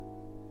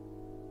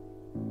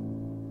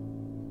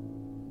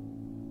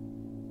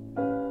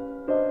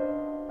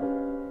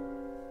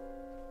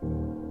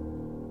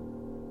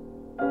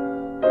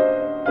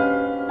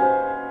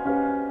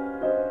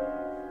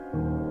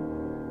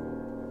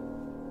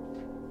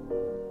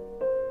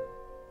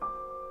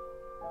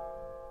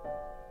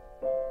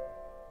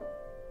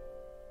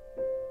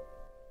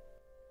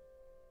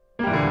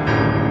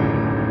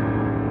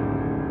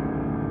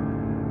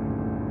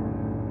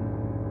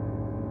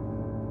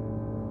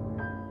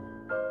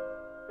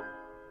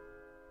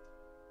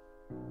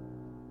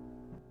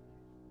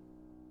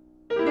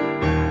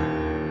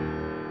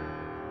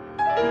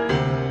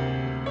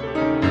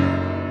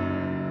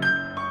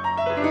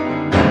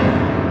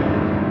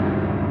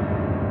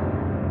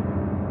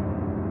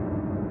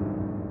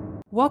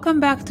Welcome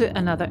back to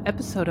another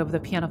episode of the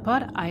Piano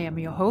Pod. I am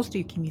your host,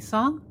 Yukimi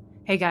Song.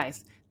 Hey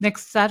guys,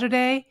 next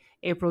Saturday,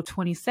 April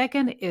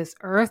 22nd, is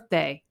Earth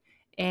Day.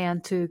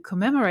 And to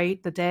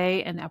commemorate the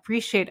day and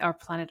appreciate our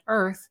planet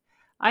Earth,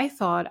 I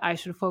thought I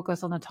should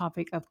focus on the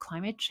topic of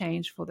climate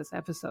change for this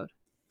episode.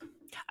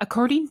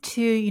 According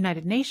to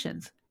United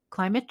Nations,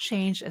 climate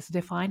change is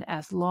defined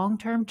as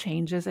long-term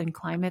changes in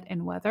climate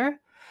and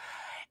weather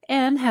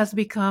and has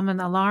become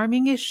an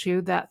alarming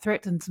issue that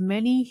threatens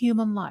many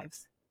human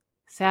lives.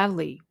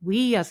 Sadly,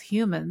 we as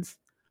humans,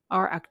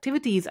 our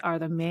activities are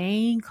the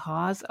main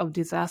cause of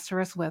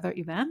disastrous weather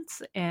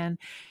events. And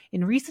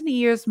in recent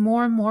years,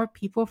 more and more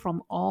people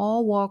from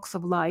all walks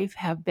of life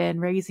have been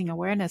raising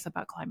awareness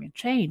about climate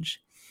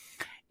change.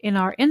 In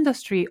our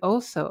industry,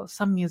 also,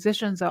 some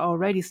musicians are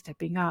already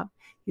stepping up,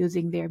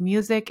 using their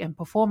music and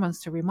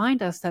performance to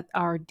remind us that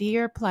our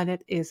dear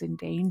planet is in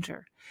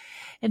danger.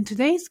 And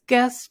today's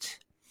guest,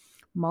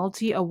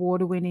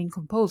 multi-award winning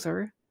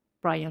composer,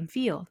 Brian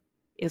Field,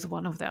 is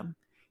one of them.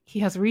 He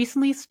has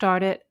recently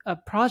started a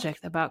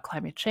project about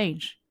climate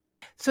change.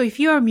 So if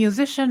you're a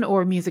musician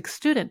or music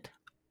student,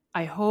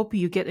 I hope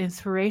you get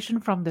inspiration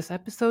from this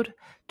episode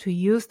to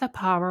use the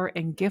power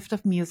and gift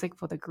of music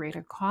for the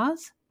greater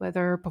cause,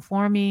 whether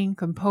performing,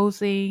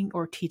 composing,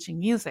 or teaching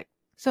music.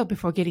 So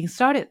before getting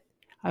started,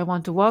 I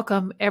want to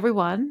welcome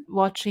everyone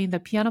watching the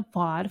Piano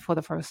Pod for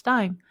the first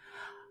time.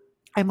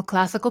 I'm a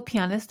classical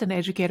pianist and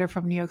educator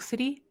from New York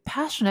City,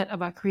 passionate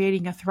about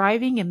creating a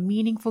thriving and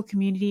meaningful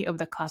community of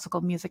the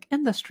classical music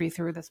industry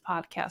through this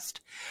podcast.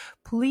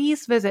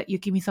 Please visit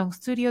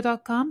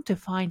yukimisongstudio.com to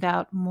find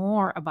out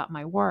more about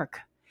my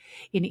work.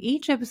 In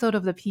each episode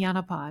of the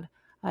Piano Pod,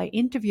 I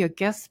interview a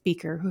guest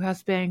speaker who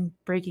has been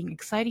breaking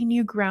exciting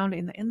new ground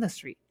in the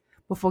industry.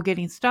 Before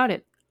getting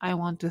started, I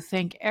want to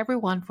thank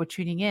everyone for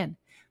tuning in.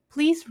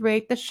 Please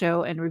rate the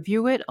show and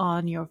review it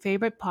on your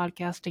favorite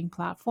podcasting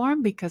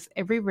platform because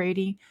every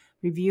rating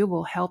review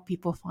will help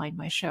people find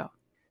my show.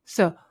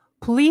 So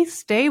please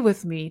stay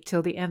with me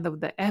till the end of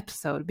the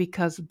episode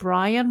because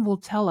Brian will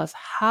tell us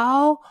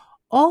how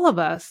all of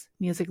us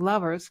music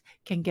lovers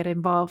can get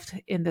involved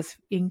in this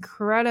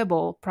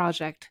incredible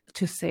project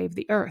to save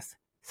the earth.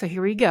 So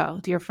here we go,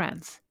 dear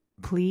friends.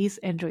 Please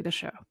enjoy the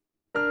show.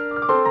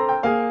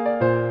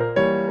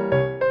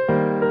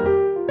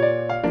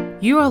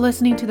 You are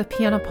listening to the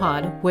Piano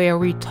Pod, where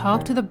we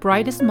talk to the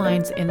brightest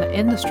minds in the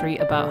industry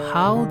about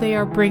how they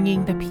are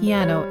bringing the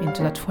piano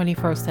into the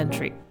 21st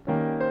century.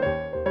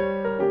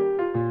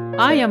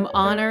 I am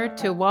honored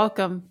to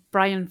welcome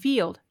Brian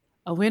Field,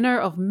 a winner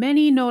of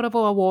many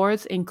notable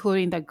awards,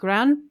 including the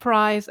grand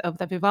prize of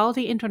the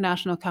Vivaldi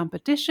International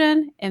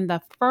Competition and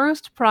the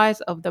first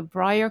prize of the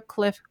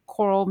Briarcliff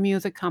Choral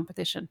Music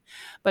Competition.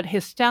 But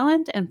his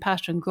talent and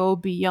passion go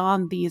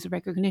beyond these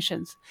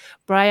recognitions.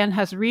 Brian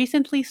has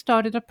recently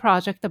started a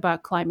project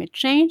about climate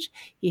change.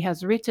 He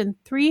has written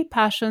 3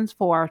 Passions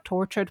for Our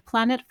Tortured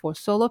Planet for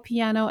solo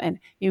piano and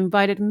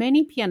invited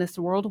many pianists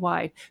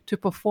worldwide to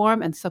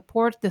perform and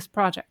support this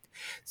project.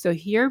 So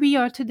here we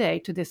are today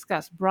to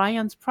discuss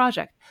Brian's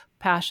project,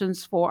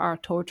 Passions for Our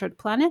Tortured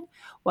Planet,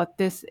 what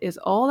this is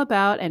all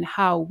about, and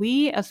how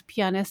we as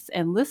pianists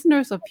and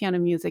listeners of piano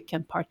music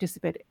can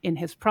participate in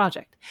his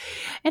project.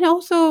 And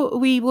also,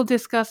 we will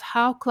discuss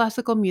how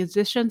classical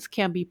musicians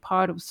can be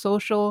part of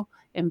social,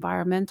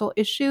 environmental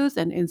issues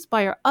and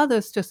inspire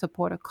others to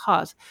support a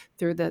cause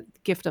through the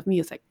gift of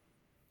music.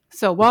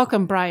 So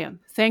welcome, Brian.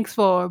 Thanks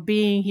for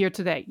being here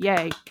today.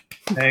 Yay.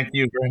 Thank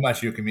you very much,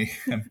 Yukimi.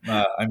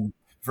 I'm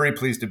very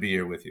pleased to be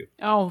here with you.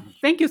 Oh,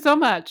 thank you so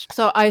much.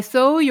 So I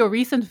saw your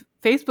recent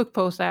Facebook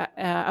post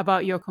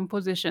about your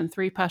composition,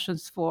 3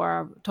 Passions for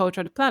Our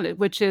Tortured Planet,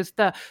 which is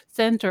the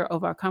center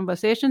of our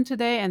conversation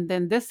today. And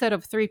then this set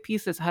of 3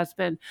 pieces has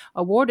been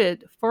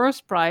awarded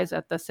first prize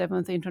at the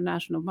 7th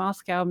International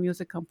Moscow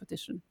Music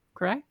Competition,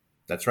 correct?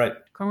 That's right.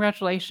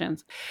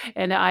 Congratulations.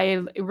 And I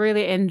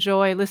really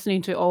enjoy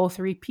listening to all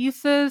 3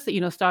 pieces,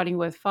 starting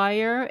with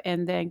Fire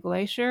and then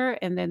Glacier.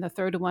 And then the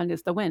third one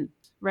is The Wind,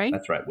 right?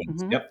 That's right.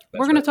 Winds. Mm-hmm. Yep.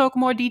 We're going to talk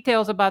more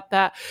details about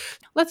that.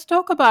 Let's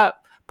talk about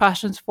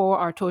Passions for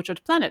Our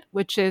Tortured Planet,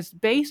 which is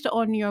based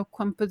on your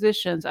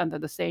compositions under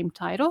the same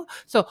title.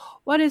 So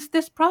what is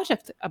this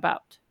project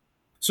about?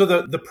 So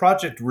the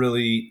project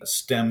really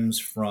stems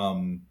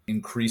from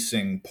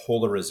increasing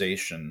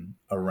polarization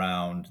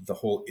around the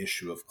whole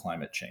issue of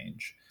climate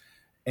change.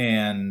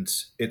 And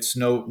it's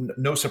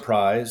no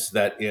surprise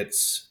that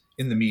it's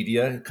in the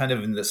media, kind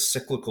of in this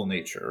cyclical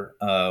nature.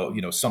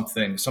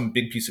 Some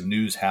big piece of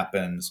news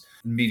happens,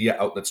 media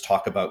outlets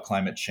talk about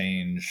climate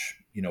change,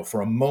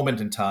 for a moment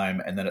in time,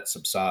 and then it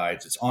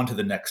subsides. It's on to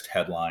the next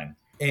headline.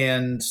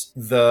 And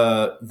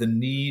the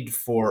need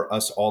for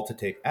us all to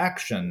take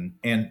action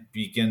and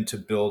begin to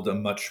build a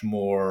much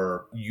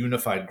more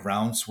unified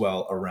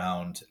groundswell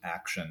around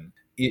action,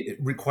 it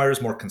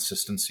requires more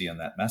consistency in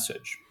that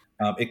message.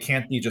 It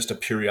can't be just a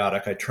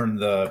periodic. I turn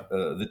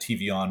the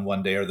TV on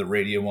one day or the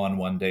radio on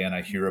one day, and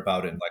I hear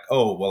about it, and like,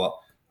 oh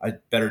well, I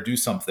better do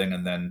something,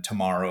 and then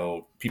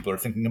tomorrow people are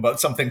thinking about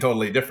something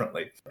totally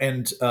differently.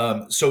 And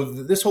so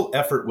this whole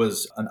effort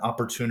was an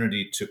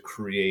opportunity to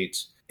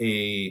create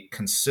a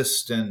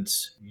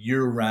consistent,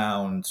 year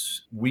round,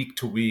 week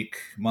to week,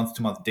 month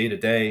to month, day to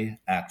day,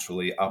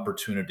 actually,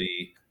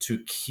 opportunity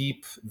to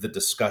keep the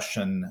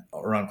discussion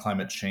around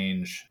climate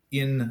change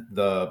in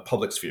the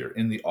public sphere,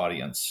 in the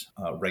audience,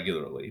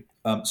 regularly.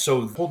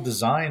 So the whole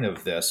design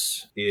of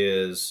this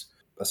is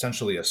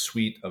essentially a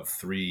suite of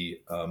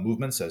three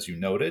movements, as you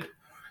noted.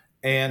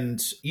 And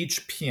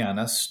each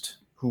pianist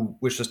who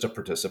wishes to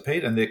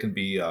participate, and they can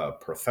be a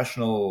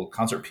professional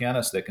concert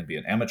pianist, they can be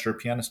an amateur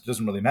pianist, it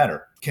doesn't really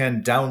matter,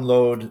 can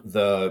download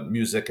the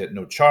music at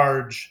no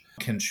charge,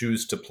 can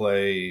choose to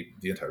play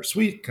the entire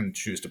suite, can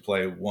choose to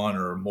play one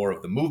or more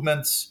of the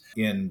movements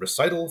in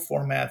recital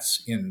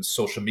formats, in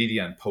social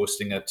media, and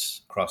posting it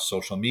across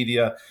social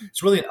media.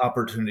 It's really an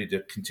opportunity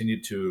to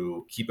continue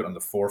to keep it on the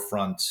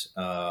forefront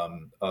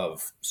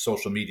of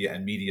social media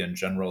and media in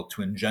general,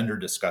 to engender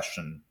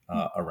discussion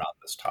around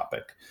this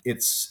topic.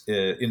 It's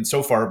in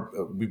so far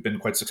we've been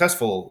quite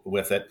successful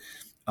with it.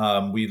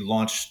 We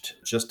launched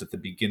just at the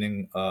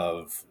beginning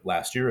of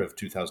last year of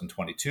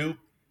 2022.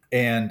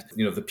 And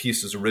the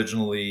piece is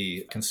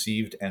originally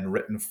conceived and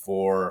written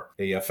for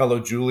a fellow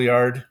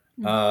Juilliard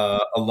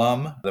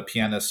alum, the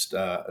pianist,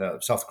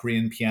 South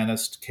Korean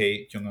pianist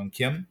Kei Kyung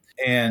Kim.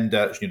 And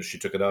she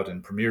took it out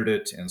and premiered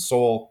it in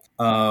Seoul.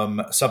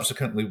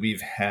 Subsequently,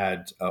 we've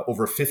had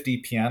over 50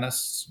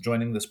 pianists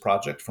joining this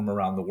project from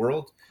around the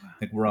world. I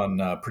think we're on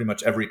pretty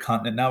much every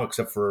continent now,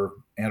 except for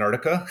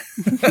Antarctica.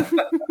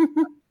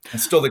 And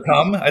still to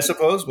come, I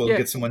suppose. We'll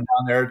get someone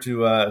down there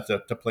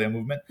to play a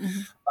movement.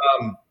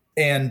 Um,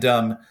 and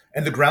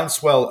the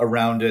groundswell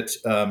around it,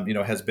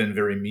 has been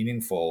very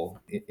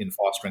meaningful in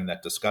fostering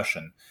that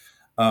discussion.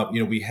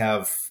 We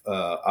have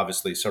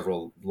obviously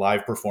several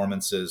live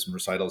performances and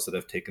recitals that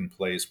have taken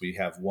place. We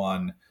have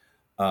one,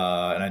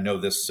 and I know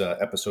this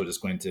episode is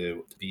going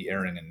to be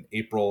airing in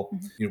April.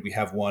 We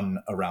have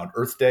one around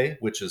Earth Day,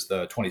 which is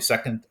the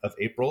 22nd of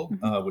April,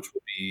 which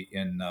will be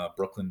in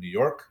Brooklyn, New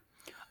York.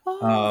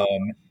 Oh,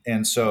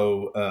 And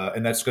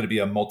that's going to be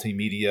a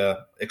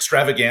multimedia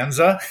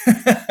extravaganza.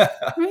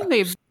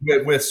 really?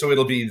 So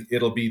it'll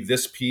be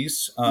this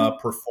piece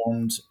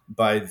performed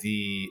by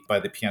the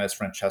pianist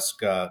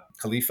Francesca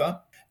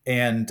Khalifa,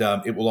 and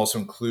it will also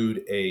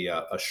include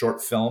a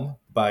short film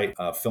by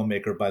a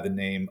filmmaker by the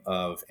name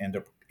of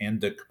Anda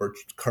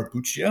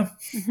Carbuccia.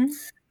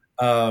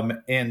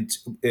 And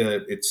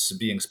it's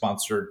being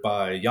sponsored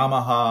by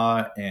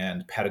Yamaha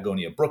and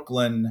Patagonia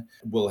Brooklyn.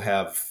 We'll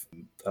have,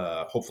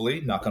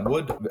 hopefully, knock on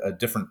wood,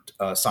 different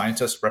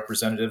scientist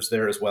representatives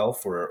there as well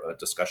for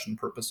discussion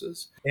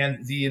purposes.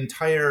 And the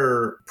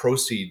entire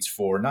proceeds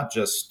for not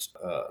just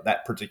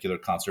that particular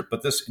concert,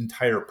 but this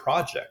entire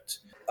project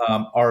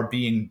are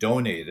being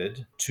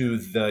donated to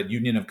the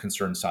Union of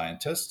Concerned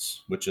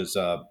Scientists, which is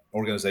an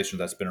organization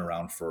that's been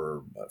around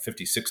for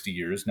 50, 60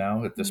 years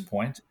now at this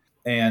point.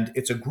 And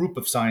it's a group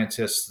of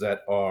scientists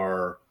that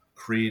are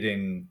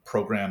creating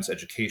programs,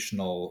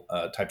 educational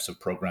types of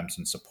programs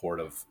in support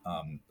of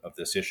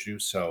this issue.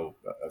 So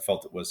I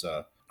felt it was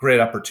a great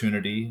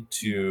opportunity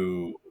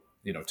to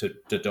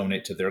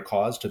donate to their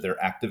cause, to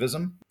their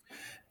activism,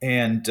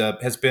 and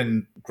has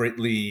been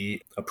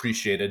greatly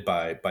appreciated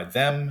by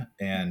them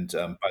and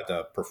by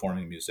the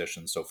performing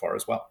musicians so far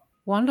as well.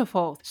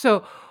 Wonderful.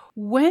 So,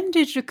 when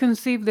did you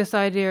conceive this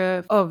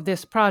idea of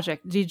this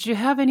project? Did you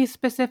have any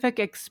specific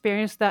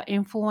experience that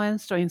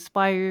influenced or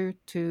inspired you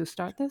to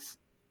start this?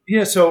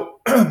 Yeah,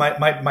 so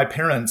my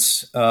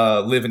parents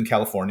live in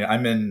California.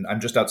 I'm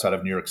just outside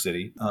of New York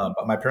City,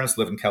 but my parents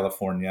live in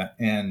California,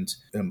 and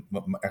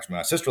actually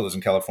my sister lives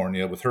in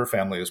California with her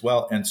family as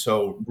well. And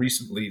so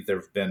recently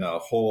there've been a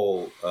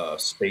whole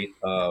spate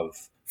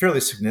of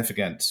fairly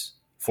significant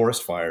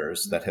forest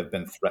fires that have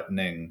been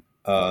threatening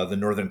the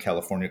Northern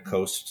California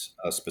coast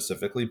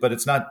specifically, but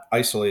it's not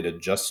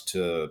isolated just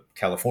to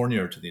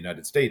California or to the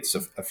United States.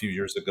 A few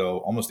years ago,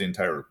 almost the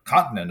entire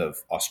continent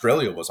of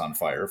Australia was on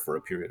fire for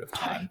a period of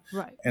time.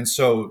 Right. And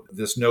so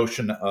this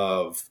notion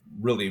of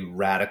really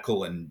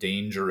radical and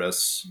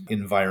dangerous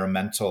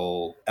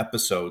environmental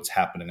episodes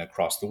happening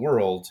across the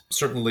world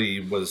certainly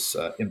was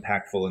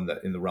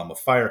impactful in the realm of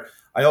fire.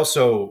 I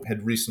also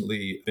had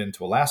recently been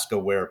to Alaska,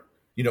 where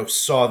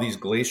saw these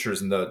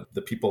glaciers, and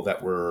the people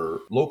that were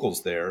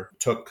locals there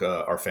took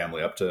our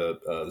family up to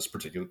this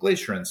particular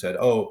glacier and said,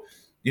 oh,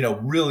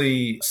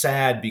 really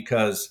sad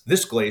because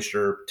this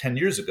glacier 10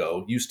 years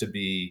ago used to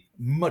be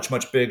much,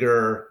 much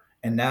bigger.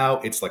 And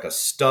now it's like a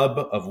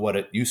stub of what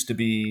it used to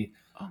be.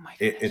 Oh my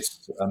goodness.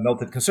 It's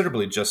melted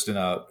considerably just in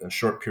a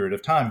short period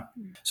of time.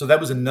 So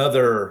that was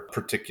another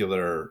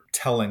particular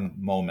telling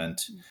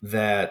moment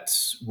that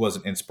was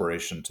an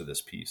inspiration to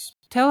this piece.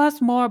 Tell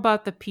us more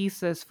about the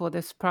pieces for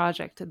this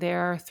project. There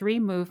are three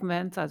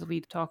movements, as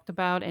we talked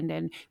about, and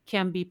then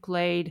can be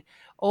played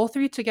all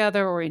three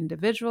together or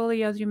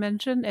individually, as you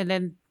mentioned. And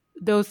then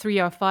those three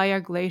are fire,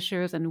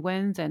 glaciers, and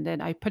winds. And then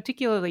I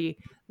particularly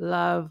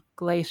love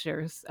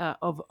glaciers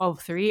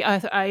of three.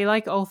 I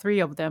like all three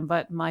of them,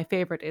 but my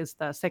favorite is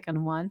the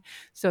second one.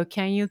 So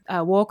can you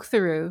walk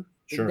through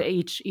Sure.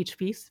 each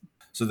piece?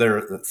 So there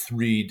are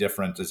three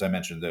different, as I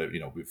mentioned,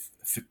 we've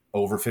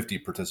over 50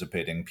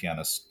 participating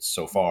pianists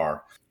so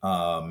far,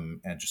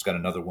 and just got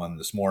another one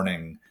this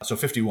morning. So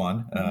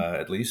 51 Mhm.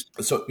 at least.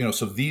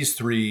 So these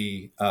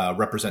three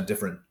represent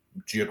different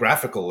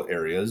geographical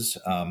areas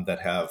that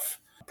have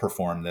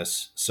performed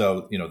this.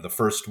 So, the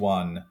first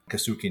one,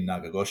 Kazuki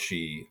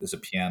Nagagoshi, is a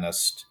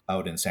pianist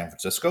out in San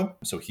Francisco.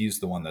 So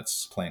he's the one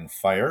that's playing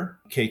Fire.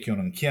 Kei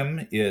Kyun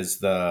Kim is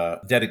the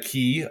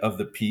dedicee of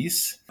the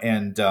piece,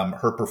 and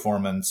her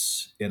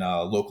performance in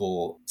a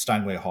local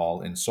Steinway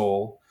Hall in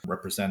Seoul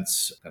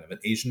represents kind of an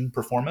Asian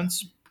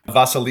performance.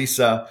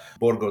 Vasilisa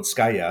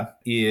Borgodskaya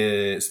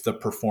is the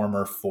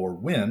performer for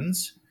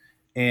Winds,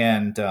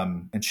 and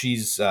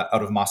she's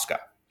out of Moscow.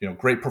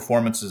 Great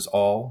performances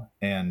all,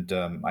 and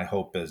I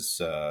hope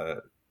as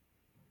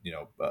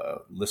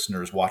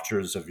listeners,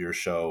 watchers of your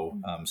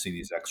show see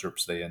these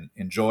excerpts, they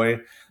enjoy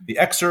the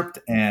excerpt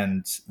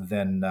and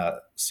then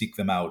seek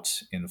them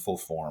out in full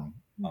form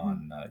Mhm.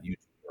 on YouTube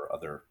or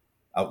other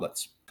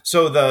outlets.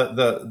 So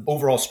the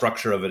overall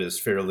structure of it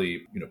is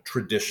fairly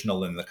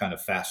traditional in the kind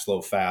of fast,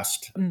 slow,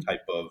 fast Mm.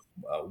 type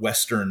of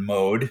Western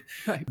mode.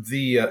 Right.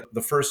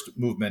 The first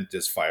movement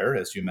is Fire,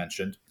 as you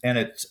mentioned, and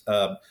it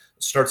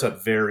starts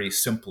out very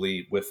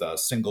simply with a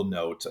single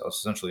note,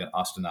 essentially an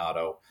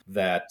ostinato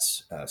that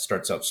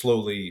starts out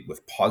slowly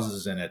with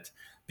pauses in it,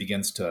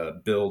 begins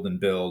to build and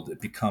build. It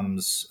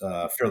becomes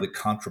fairly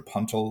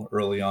contrapuntal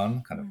early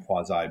on, kind of Mm.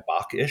 quasi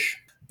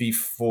Bach-ish,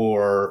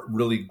 before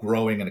really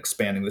growing and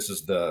expanding. This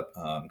is the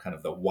kind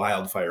of the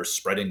wildfire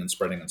spreading and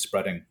spreading and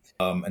spreading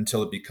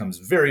until it becomes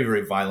very,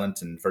 very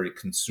violent and very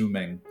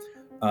consuming,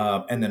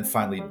 and then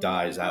finally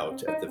dies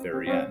out at the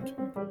very end.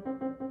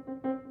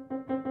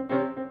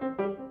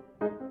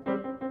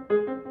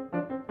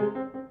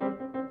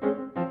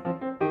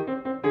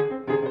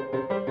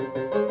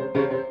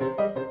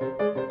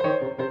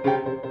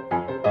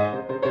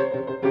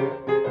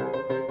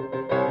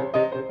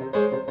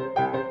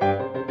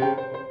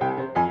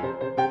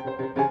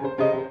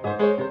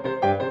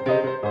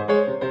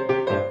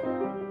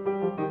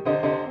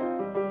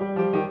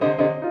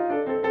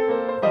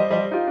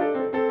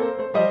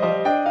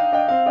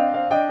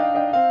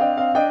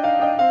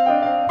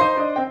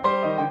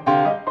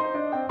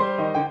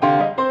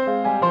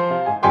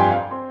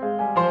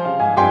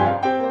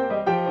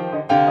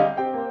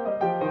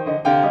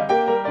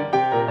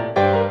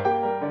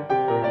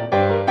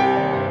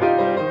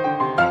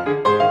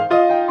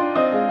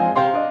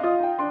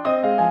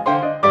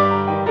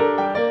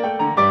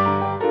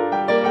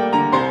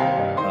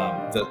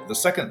 The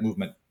second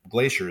movement,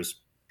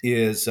 Glaciers,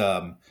 is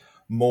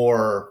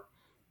more,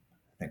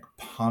 I think,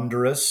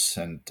 ponderous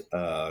and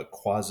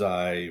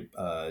quasi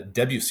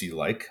Debussy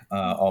like,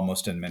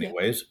 almost in many Yeah.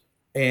 ways.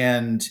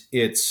 And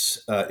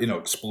it's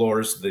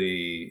explores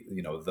the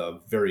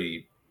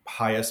very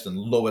highest and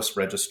lowest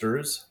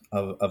registers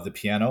of the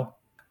piano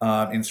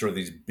in sort of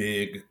these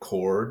big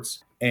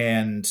chords.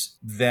 And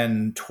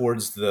then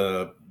towards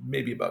the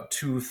maybe about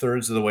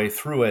 2/3 of the way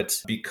through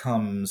it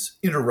becomes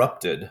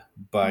interrupted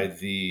by Mm.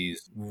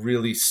 these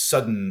really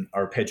sudden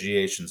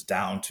arpeggiations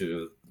down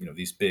to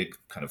these big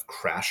kind of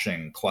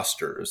crashing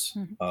clusters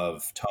Mhm.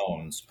 of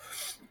tones,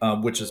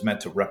 which is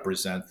meant to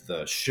represent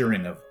the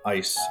shearing of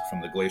ice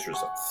from the glaciers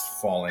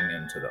falling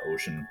into the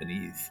ocean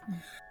beneath.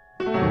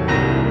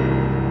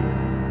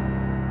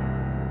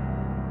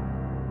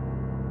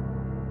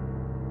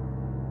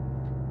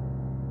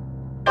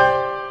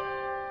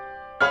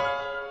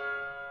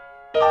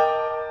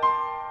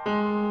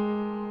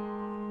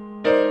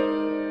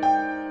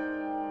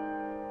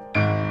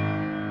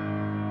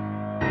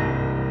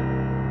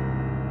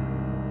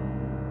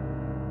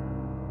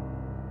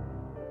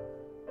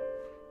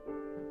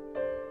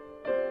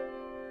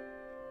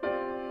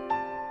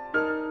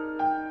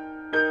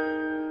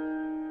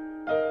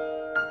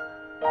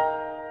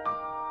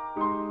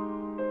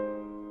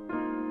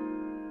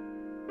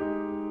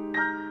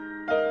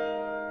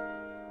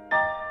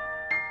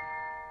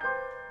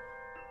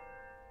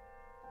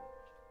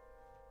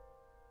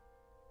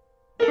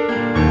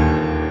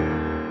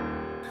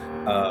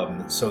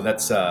 So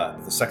that's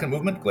the second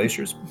movement,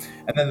 Glaciers.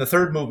 And then the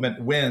third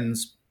movement,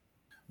 Winds,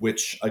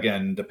 which,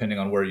 again, depending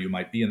on where you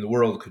might be in the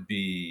world, could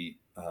be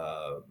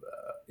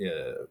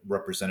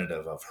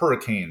representative of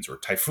hurricanes or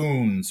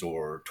typhoons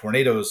or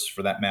tornadoes,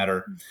 for that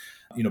matter.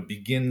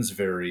 Begins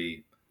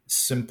very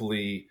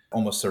simply,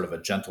 almost sort of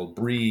a gentle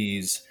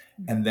breeze,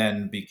 and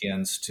then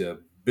begins to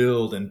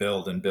build and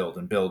build and build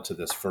and build to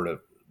this sort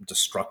of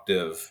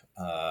destructive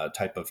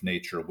type of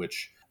nature,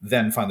 which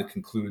then finally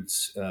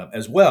concludes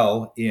as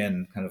well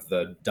in kind of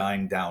the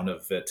dying down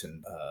of it,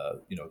 and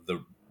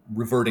the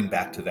reverting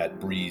back to that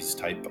breeze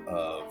type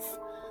of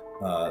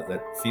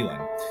that feeling.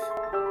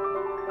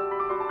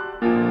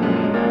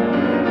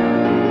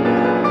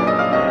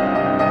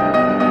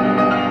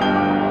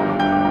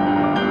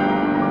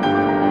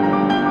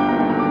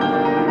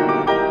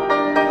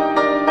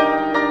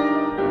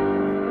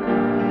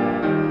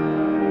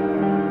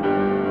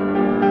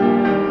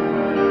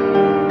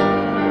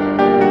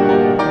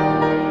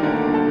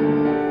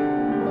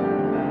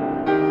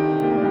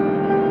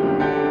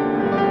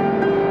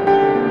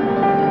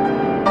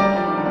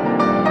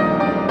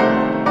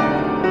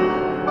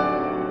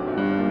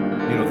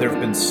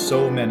 been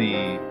so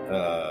many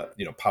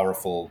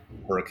powerful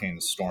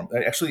hurricanes, storms.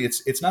 Actually,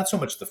 it's not so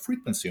much the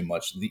frequency,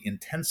 much the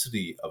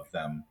intensity of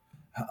them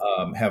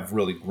have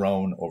really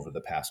grown over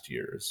the past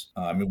years.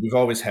 I mean, we've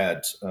always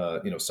had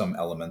some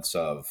elements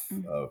of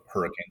Mm.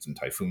 hurricanes and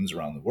typhoons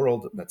around the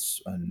world.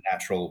 That's a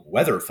natural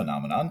weather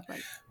phenomenon,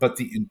 Right. but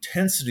the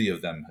intensity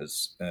of them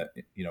has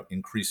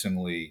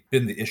increasingly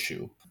been the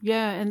issue.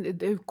 Yeah, and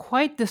they're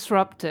quite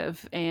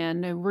disruptive,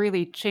 and it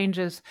really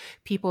changes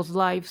people's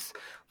lives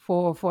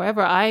for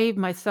forever. I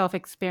myself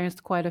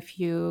experienced quite a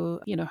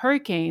few,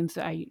 hurricanes.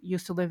 I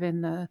used to live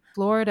in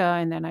Florida,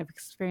 and then I've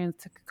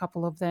experienced a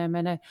couple of them.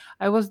 And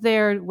I was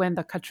there when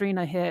the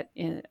Katrina hit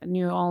in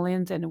New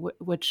Orleans, and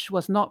which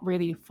was not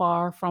really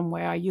far from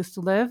where I used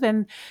to live.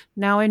 And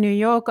now in New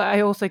York,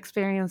 I also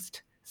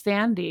experienced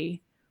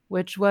Sandy,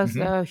 which was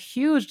Hmm. a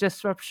huge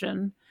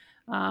disruption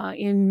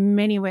in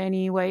many,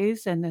 many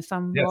ways, and there's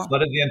some Yeah,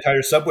 flooded the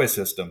entire subway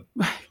system.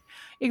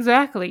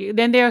 exactly.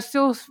 Then they are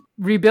still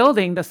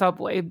rebuilding the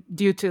subway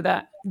due to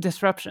that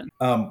disruption.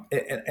 And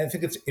I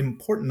think it's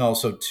important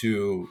also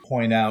to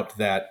point out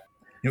that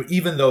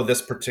even though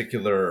this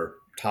particular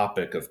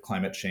topic of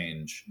climate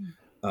change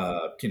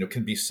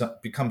can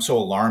become so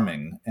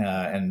alarming,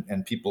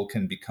 and people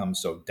can become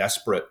so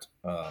desperate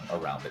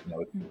around it.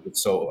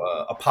 It's so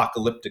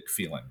apocalyptic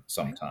feeling Right.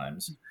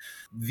 sometimes.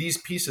 These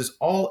pieces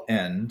all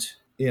end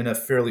in a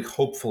fairly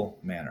hopeful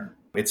manner.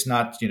 It's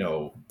not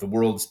the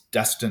world's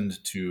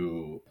destined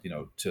to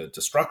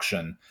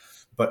destruction,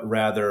 but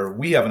rather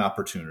we have an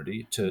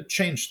opportunity to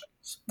change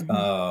things.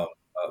 Mhm.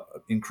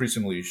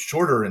 Increasingly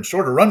shorter and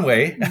shorter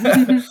runway of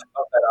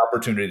that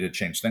opportunity to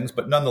change things,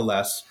 but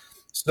nonetheless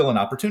still an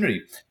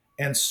opportunity.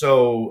 And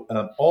so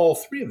all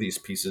three of these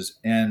pieces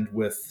end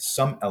with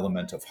some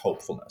element of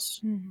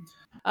hopefulness.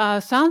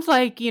 Mhm. Sounds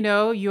like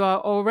you are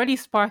already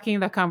sparking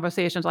the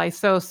conversations. I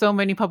saw so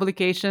many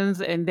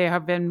publications, and they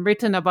have been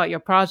written about your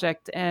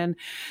project. And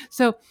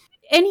so,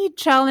 any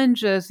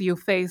challenges you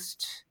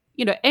faced?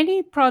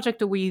 Any project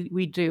that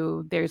we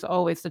do, there's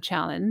always the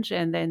challenge,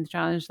 and then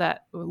challenge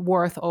that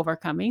worth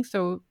overcoming.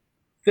 So,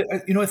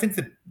 I think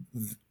that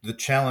the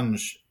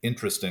challenge,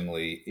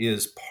 interestingly,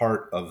 is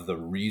part of the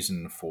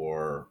reason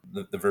for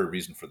the very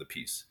reason for the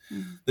piece.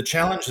 mm, The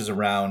challenge is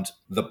around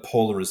the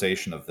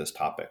polarization of this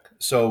topic.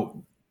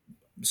 So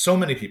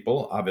many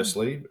people mm,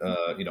 obviously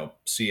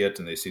see it,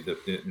 and they see that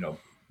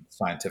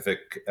scientific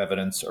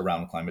evidence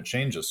around climate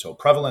change is so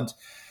prevalent,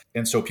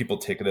 and so people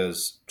take it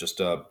as just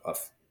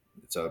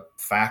it's a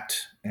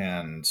fact,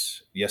 and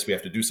yes, we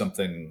have to do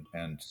something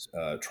and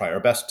try our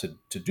best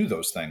to do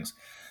those things.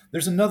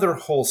 There's another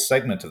whole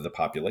segment of the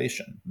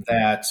population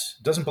that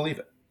doesn't believe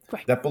it,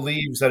 right. that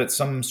believes that it's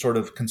some sort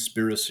of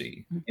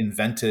conspiracy Mm,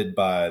 invented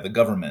by the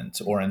government,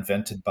 mm. or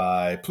invented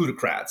by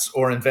plutocrats,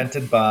 or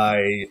invented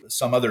by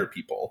some other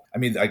people. I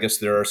mean, I guess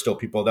there are still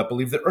people that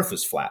believe the Earth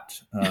is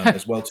flat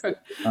as well too,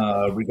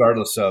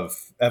 regardless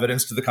of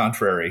evidence to the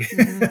contrary.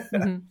 Mhm,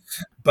 mhm,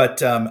 But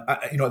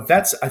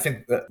that's, I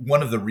think,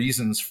 one of the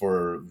reasons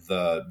for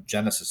the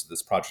genesis of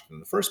this project in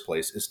the first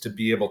place is to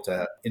be able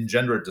to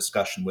engender a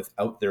discussion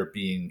without there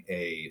being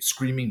a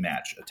screaming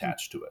match mm,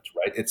 attached to it.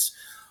 Right? It's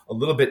a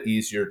little bit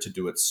easier to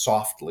do it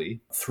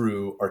softly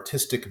through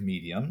artistic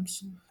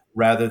mediums mm,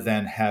 rather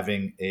than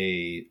having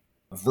a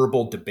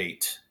verbal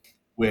debate,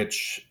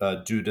 which,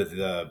 due to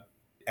the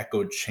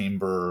echo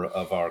chamber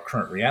of our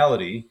current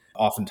reality,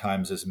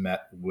 oftentimes is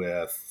met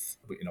with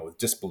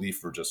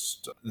disbelief, or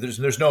just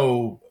there's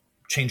no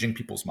changing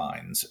people's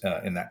minds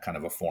in that kind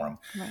of a forum.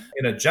 right.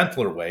 In a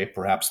gentler way,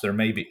 perhaps there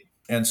may be.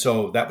 And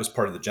so that was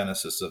part of the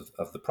genesis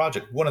of the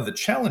project. One of the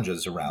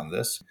challenges around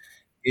this,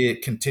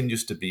 it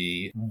continues to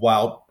be,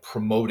 while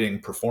promoting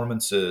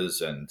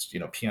performances and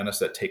pianists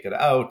that take it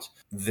out,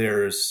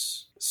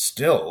 there's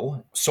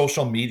still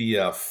social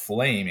media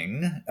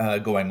flaming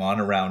going on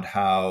around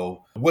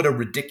how what a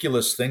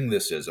ridiculous thing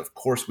this is. Of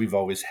course, we've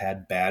always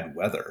had bad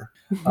weather.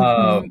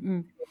 um,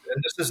 Mm,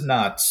 and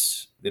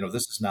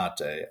this is not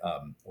a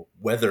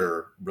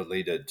weather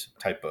related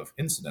type of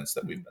incidents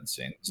that we've mhm, been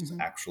seeing. This has mhm,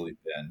 actually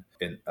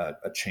been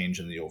a change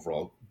in the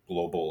overall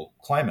global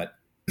climate.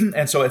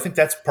 And so I think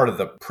that's part of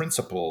the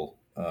principal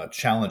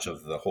challenge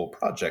of the whole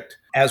project.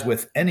 As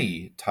with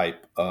any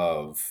type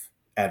of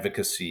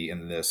advocacy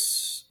in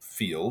this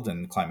field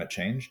and climate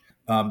change,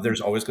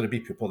 there's always going to be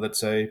people that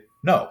say,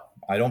 no,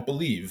 I don't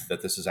believe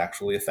that this is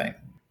actually a thing.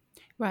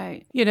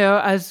 right.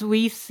 As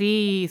we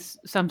see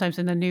sometimes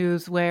in the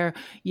news where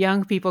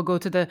young people go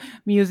to the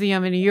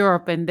museum in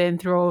Europe and then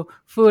throw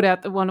food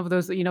at one of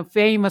those,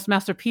 famous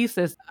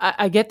masterpieces.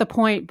 I get the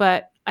point,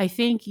 but I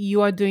think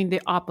you are doing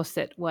the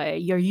opposite way.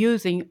 You're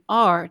using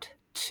art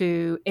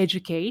to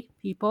educate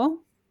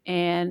people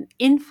and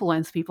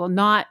influence people,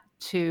 not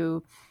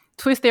to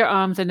twist their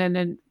arms and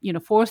then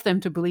force them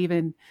to believe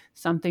in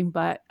something,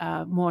 but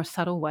a more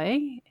subtle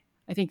way.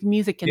 I think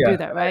music can Yeah. do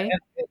that, right?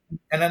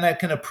 And then I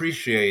can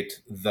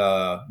appreciate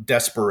the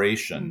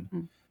desperation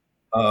Mhm,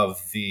 of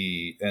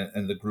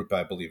the group,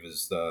 I believe,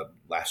 is the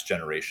Last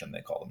Generation,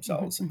 they call mhm,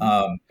 themselves.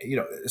 mhm.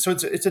 So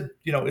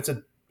it's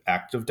a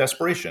act of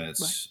desperation. Right.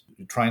 It's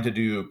trying to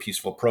do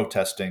peaceful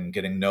protesting,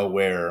 getting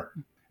nowhere.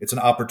 It's an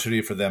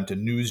opportunity for them to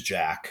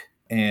newsjack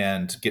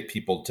and get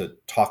people to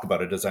talk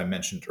about it. As I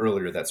mentioned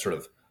earlier, that sort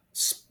of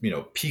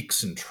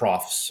peaks and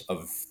troughs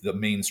of the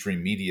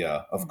mainstream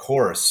media. Of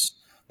course,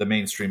 the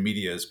mainstream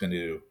media is going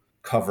to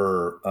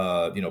cover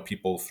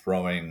people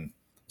throwing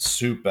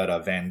soup at a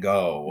Van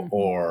Gogh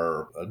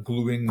or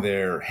gluing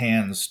their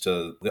hands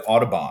to the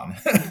Audubon.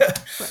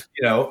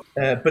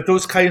 But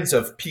those kinds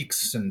of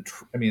peaks and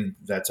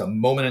that's a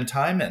moment in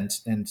time,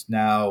 and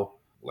now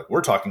like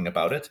we're talking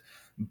about it,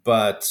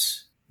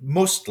 but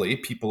mostly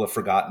people have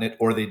forgotten it,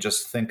 or they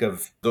just think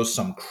of those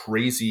some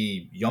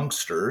crazy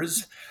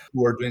youngsters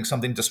who are doing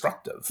something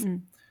destructive.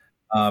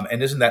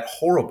 And isn't that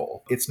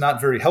horrible? It's not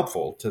very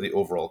helpful to the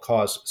overall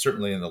cause,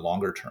 certainly in the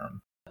longer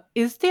term.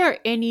 Is there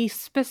any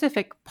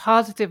specific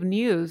positive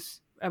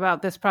news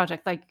about this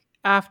project? Like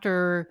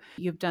after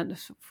you've done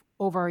this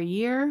over a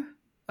year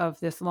of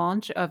this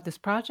launch of this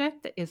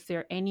project, is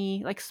there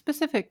any like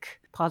specific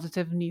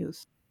positive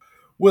news?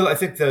 Well, I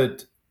think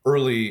that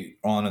early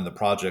on in the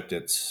project,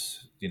 it's,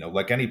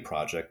 like any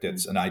project,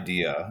 it's an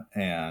idea,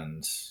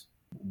 and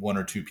one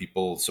or two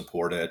people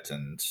support it,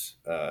 and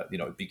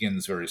it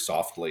begins very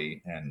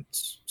softly and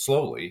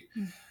slowly,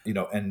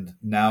 and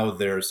now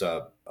there's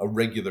a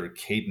regular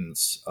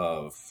cadence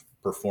of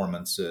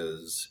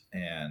performances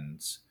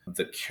and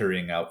the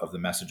carrying out of the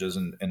messages,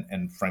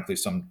 and frankly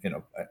some, and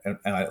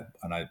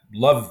I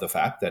love the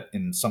fact that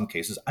in some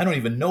cases I don't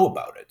even know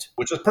about it,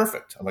 which is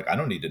perfect. I'm like, I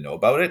don't need to know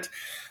about it.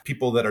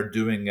 People that are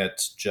doing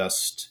it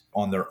just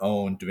on their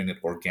own, doing it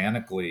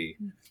organically,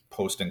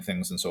 posting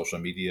things in social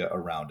media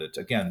around it.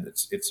 Again,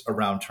 it's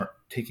around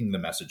taking the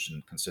message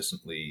and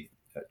consistently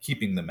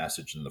keeping the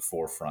message in the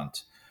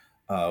forefront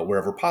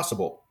wherever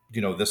possible.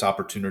 This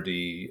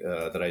opportunity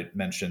that I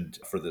mentioned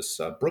for this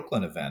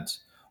Brooklyn event,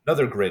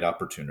 another great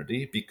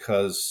opportunity,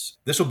 because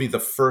this will be the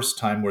first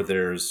time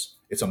where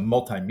it's a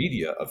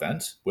multimedia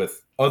event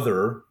with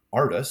other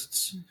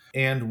artists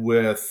and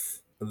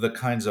with the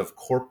kinds of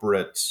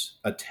corporate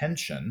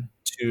attention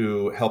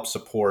to help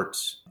support,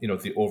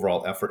 the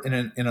overall effort in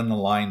an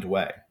aligned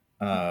way.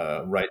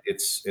 Right?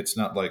 It's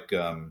not like,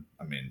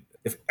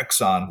 if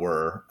Exxon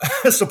were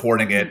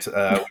supporting it, we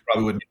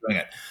probably wouldn't be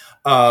doing it.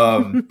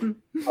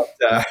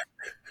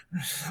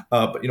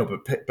 But,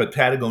 but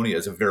Patagonia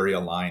is a very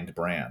aligned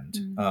brand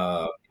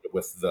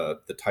with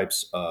the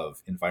types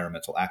of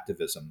environmental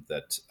activism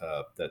that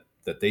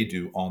they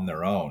do on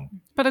their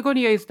own.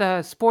 Patagonia is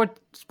the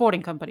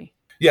sporting company.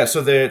 Yeah,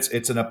 so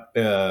it's an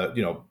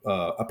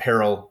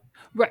apparel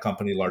Right.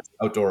 company, large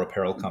outdoor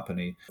apparel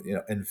company,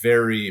 and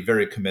very,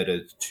 very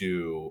committed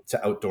to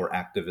outdoor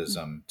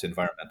activism, to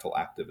environmental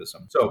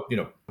activism. So,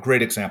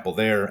 great example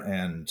there,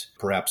 and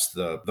perhaps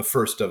the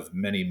first of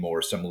many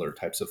more similar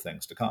types of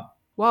things to come.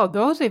 Wow,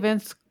 those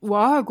events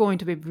are going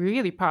to be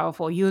really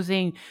powerful,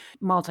 using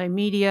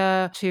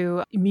multimedia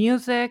to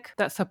music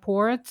that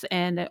supports,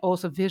 and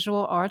also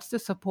visual arts to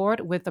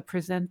support, with the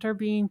presenter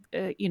being,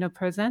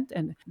 present.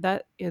 And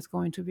that is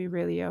going to be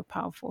really a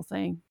powerful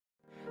thing.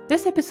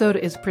 This episode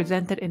is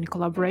presented in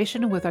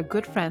collaboration with our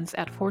good friends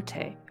at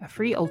Forte, a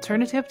free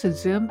alternative to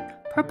Zoom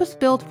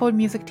purpose-built for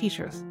music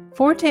teachers.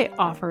 Forte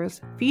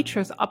offers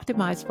features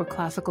optimized for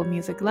classical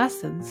music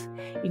lessons,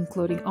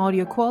 including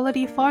audio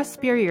quality far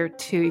superior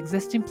to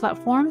existing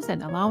platforms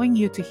and allowing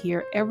you to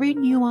hear every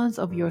nuance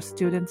of your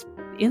student's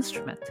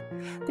instrument.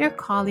 Their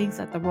colleagues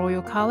at the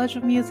Royal College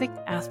of Music,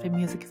 Aspen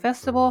Music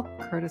Festival,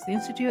 Curtis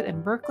Institute,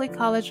 and Berklee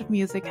College of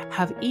Music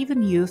have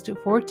even used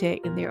Forte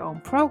in their own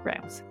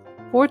programs.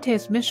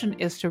 Forte's mission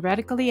is to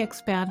radically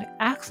expand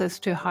access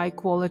to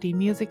high-quality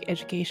music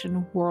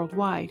education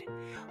worldwide.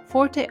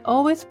 Forte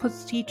always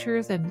puts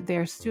teachers and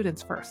their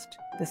students first.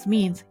 This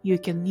means you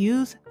can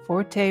use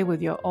Forte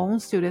with your own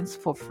students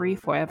for free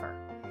forever.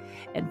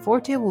 And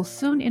Forte will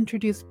soon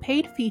introduce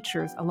paid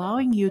features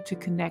allowing you to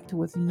connect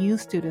with new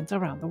students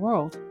around the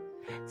world.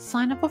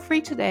 Sign up for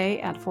free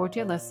today at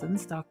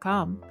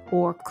fortelessons.com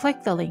or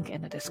click the link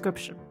in the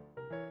description.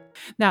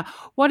 Now,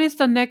 what is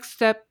the next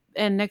step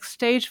and next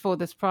stage for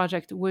this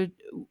project? Would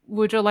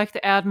you like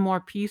to add more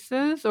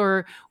pieces,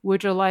 or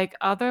would you like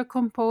other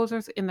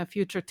composers in the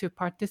future to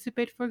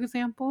participate, for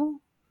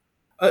example?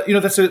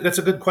 That's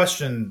a good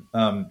question,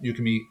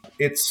 Yukimi.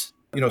 It's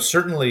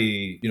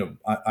certainly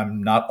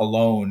I'm not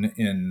alone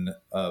in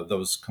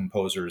those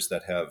composers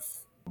that have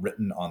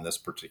written on this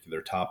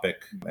particular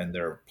topic, and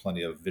there are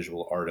plenty of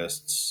visual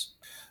artists.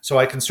 So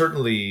I can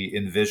certainly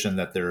envision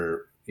that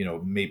there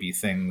may be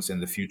things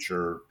in the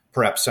future,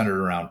 perhaps centered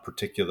around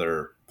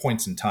particular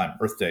points in time.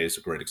 Earth Day is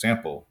a great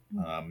example.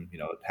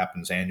 It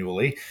happens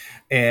annually,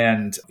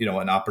 and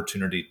an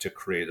opportunity to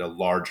create a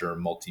larger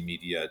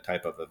multimedia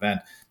type of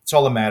event. It's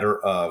all a matter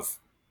of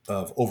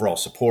overall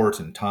support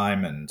and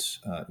time, and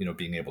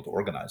being able to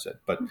organize it.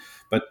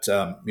 But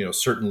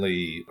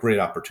certainly great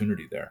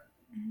opportunity there.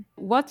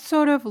 What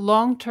sort of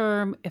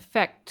long-term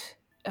effect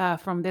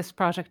from this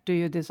project do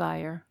you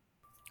desire?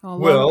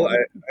 Well,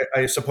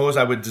 I suppose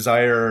I would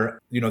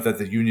desire, that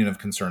the Union of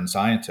Concerned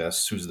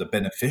Scientists, who's the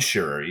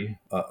beneficiary,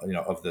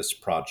 of this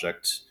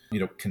project,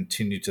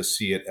 continue to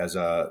see it as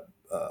a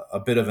a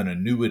bit of an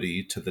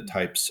annuity to the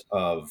types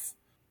of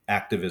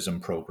activism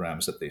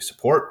programs that they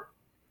support.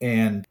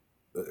 And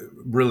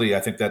really, I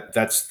think that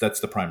that's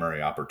the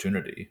primary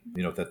opportunity,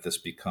 that this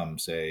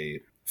becomes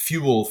a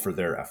fuel for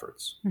their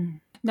efforts.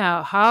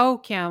 Now, how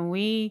can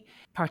we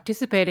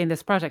participate in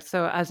this project?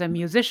 So, as a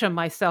musician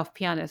myself,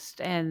 pianist,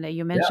 and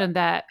you Yeah. mentioned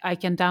that I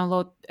can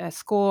download a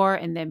score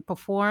and then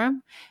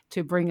perform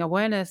to bring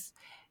awareness.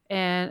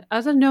 And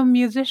as a no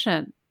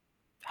musician,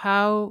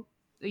 how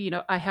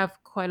I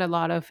have quite a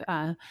lot of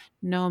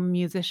no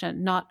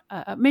musician, not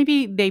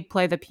maybe they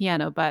play the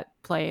piano but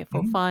play it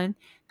for Mhm. fun.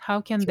 How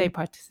can they Sure.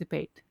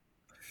 participate?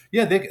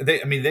 Yeah,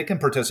 I mean, they can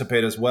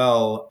participate as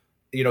well.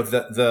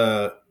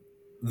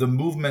 The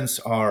movements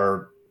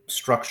are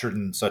structured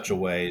in such a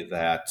way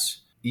that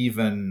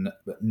even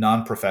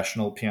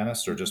non-professional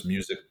pianists or just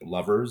music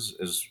lovers,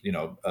 is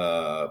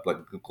like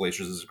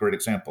Glaciers is a great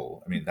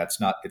example. I mean, it's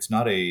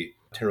not a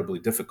terribly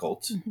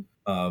difficult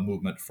Mhm.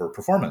 movement for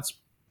performance.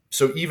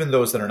 So even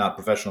those that are not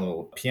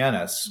professional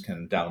pianists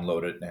can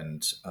download it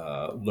and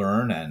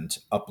learn and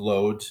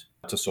upload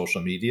to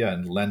social media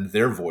and lend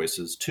their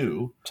voices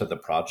to the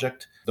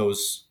project.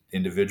 Those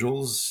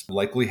individuals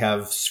likely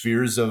have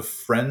spheres of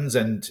friends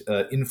and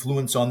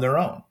influence on their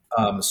own.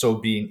 So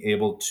being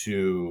able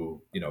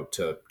to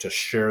to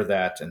share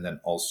that, and then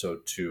also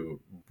to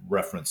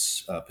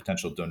reference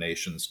potential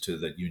donations to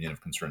the Union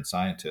of Concerned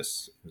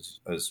Scientists,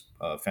 is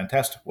a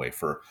fantastic way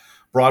for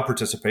broad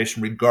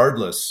participation,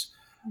 regardless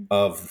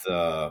of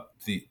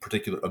the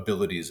particular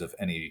abilities of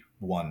any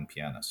one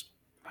pianist.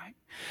 Right.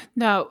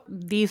 Now,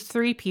 these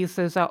three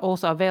pieces are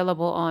also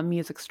available on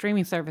music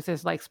streaming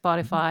services like Mhm.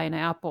 Spotify and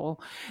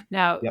Apple.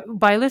 Now, Yep.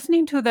 by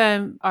listening to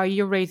them, are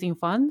you raising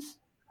funds?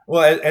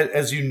 Well,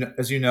 as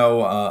you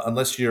know,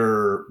 unless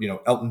you're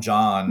Elton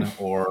John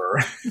or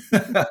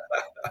uh,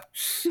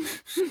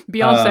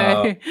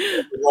 Beyonce.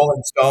 the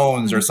Rolling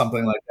Stones or Mhm,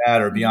 something like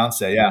that, or mhm,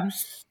 Beyonce, yeah,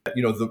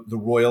 mhm, the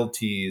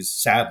royalties,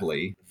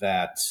 sadly,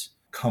 that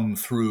come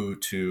through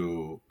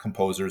to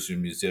composers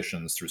and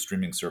musicians through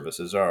streaming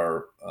services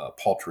are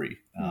paltry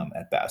mhm.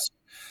 at best.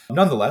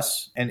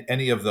 Nonetheless, and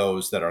any of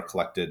those that are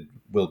collected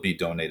will be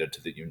donated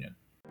to the union.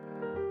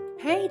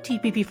 Hey,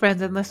 TPP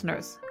friends and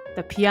listeners.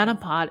 The Piano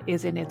Pod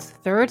is in its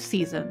third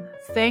season.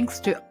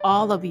 Thanks to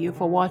all of you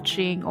for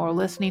watching or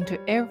listening to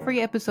every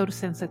episode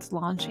since its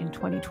launch in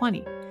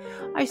 2020.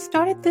 I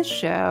started this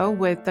show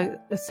with a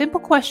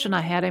simple question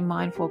I had in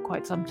mind for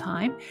quite some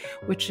time,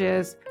 which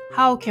is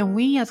how can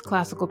we, as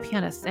classical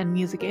pianists and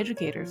music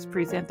educators,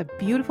 present the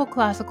beautiful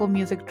classical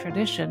music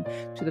tradition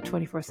to the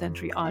 21st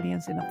century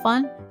audience in a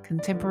fun,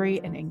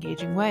 contemporary, and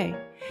engaging way?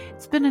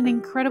 It's been an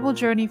incredible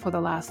journey for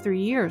the last 3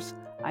 years.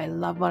 I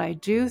love what I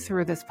do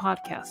through this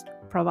podcast,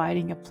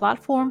 providing a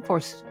platform for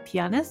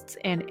pianists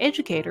and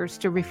educators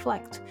to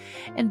reflect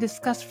and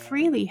discuss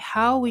freely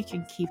how we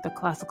can keep the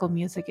classical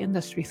music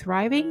industry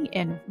thriving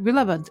and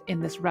relevant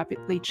in this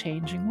rapidly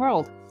changing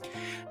world.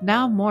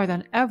 Now more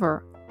than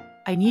ever,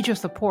 I need your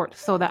support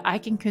so that I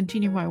can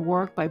continue my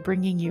work by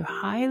bringing you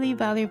highly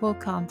valuable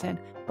content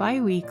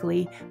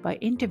bi-weekly by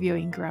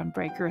interviewing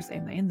groundbreakers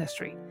in the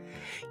industry.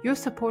 Your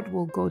support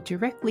will go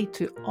directly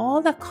to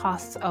all the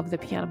costs of the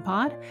Piano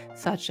Pod,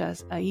 such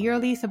as a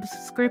yearly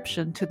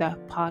subscription to the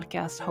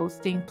podcast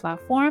hosting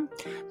platform,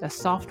 the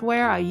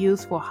software I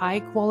use for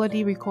high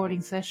quality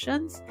recording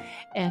sessions,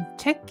 and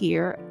tech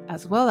gear,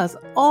 as well as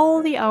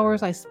all the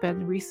hours I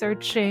spend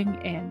researching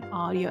and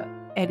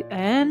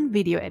and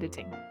video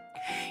editing.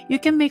 You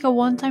can make a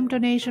one-time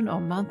donation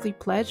or monthly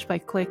pledge by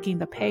clicking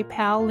the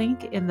PayPal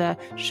link in the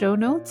show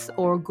notes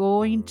or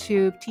going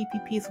to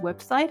TPP's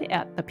website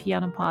at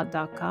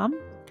thepianopod.com.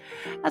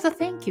 As a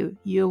thank you,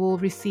 you will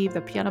receive the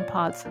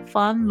Pianopod's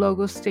fun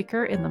logo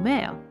sticker in the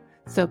mail.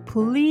 So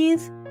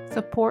please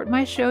support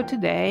my show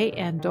today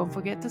and don't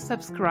forget to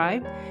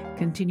subscribe,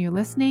 continue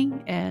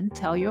listening, and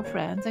tell your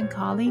friends and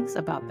colleagues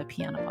about the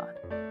Pianopod.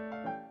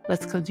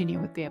 Let's continue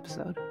with the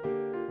episode.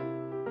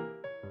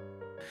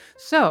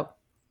 So,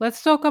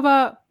 let's talk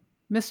about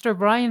Mr.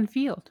 Brian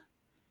Field.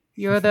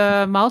 You're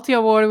the multi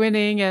award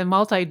winning and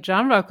multi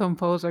genre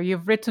composer.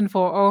 You've written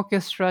for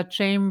orchestra,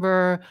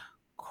 chamber,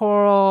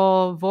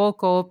 choral,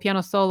 vocal,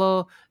 piano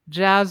solo,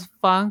 jazz,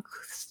 funk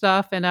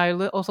stuff. And I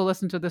also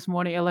listened to this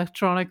morning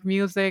electronic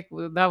music.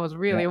 That was Yeah.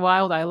 really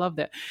wild. I loved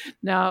it.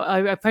 Now,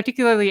 I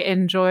particularly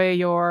enjoy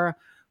your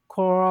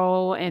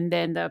choral and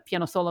then the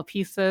piano solo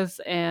pieces.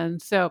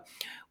 And so,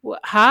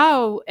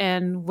 how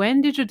and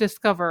when did you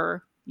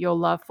discover your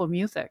love for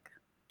music?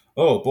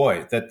 Oh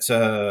boy, that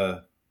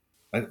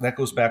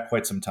goes back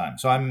quite some time.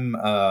 So I'm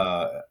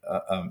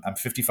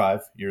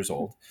 55 years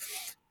old,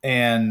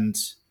 and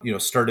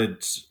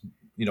started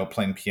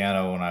playing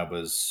piano when I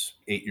was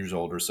 8 years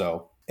old or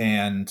so,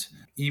 and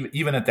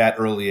even at that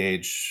early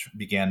age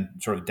began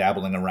sort of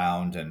dabbling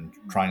around and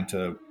trying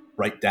to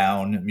write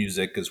down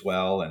music as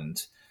well. And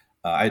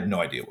I had no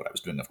idea what I was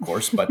doing, of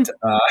course, but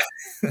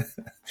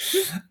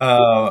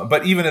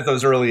even at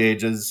those early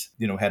ages,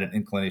 had an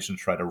inclination to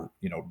try to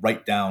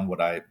write down what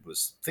I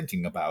was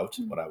thinking about,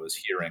 what I was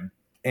hearing,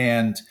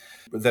 and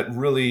that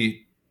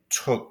really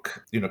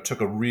took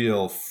a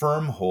real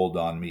firm hold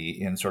on me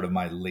in sort of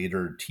my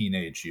later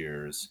teenage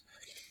years,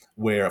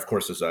 where, of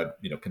course, as I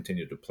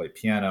continued to play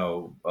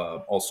piano,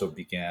 also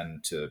began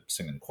to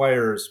sing in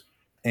choirs,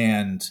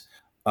 and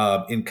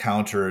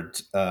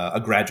encountered a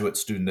graduate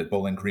student at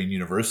Bowling Green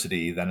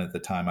University. Then, at the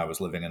time, I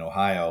was living in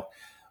Ohio,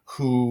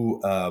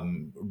 who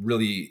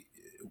really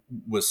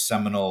was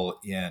seminal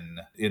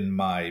in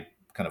my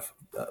kind of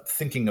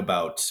thinking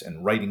about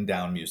and writing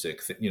down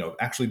music.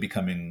 Actually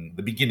becoming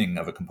the beginning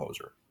of a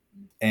composer,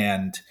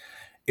 and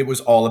it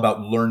was all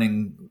about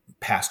learning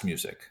past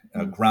music,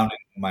 grounding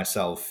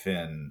myself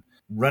in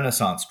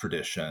Renaissance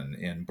tradition,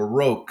 in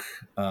Baroque,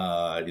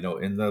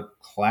 in the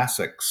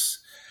classics,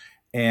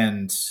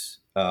 and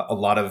a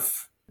lot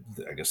of,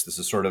 I guess this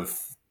is sort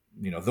of,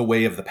 the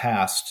way of the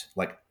past,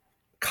 like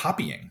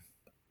copying,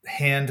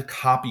 hand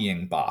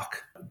copying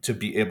Bach to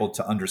be able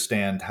to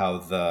understand how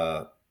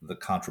the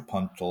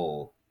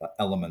contrapuntal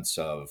elements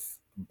of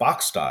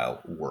Bach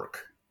style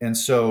work. And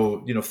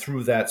so,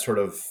 through that sort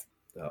of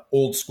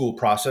old school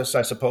process,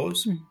 I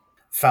suppose,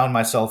 found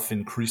myself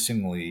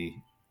increasingly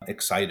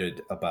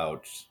excited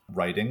about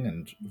writing,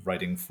 and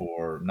writing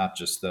for not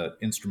just the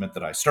instrument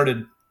that I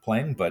started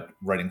playing, but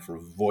writing for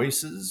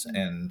voices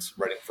and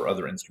writing for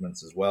other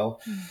instruments as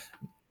well.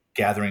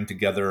 Gathering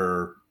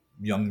together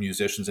young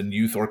musicians and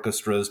youth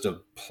orchestras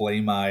to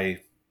play my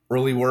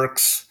early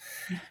works.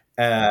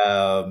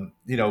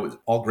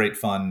 All great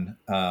fun.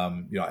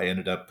 I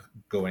ended up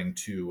going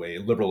to a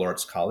liberal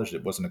arts college.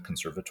 It wasn't a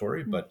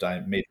conservatory, but I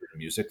majored in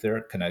music there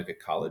at Connecticut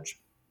College.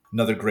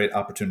 Another great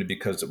opportunity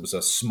because it was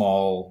a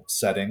small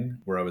setting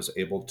where I was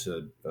able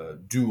to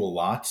do a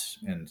lot,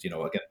 and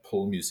again,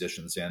 pull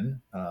musicians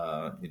in,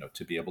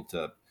 to be able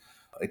to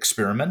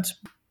experiment.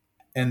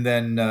 And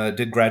then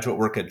did graduate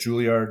work at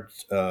Juilliard,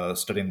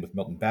 studying with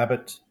Milton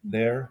Babbitt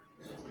there,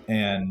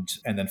 and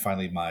then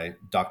finally my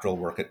doctoral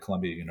work at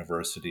Columbia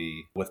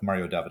University with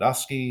Mario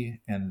Davidovsky,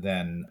 and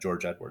then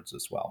George Edwards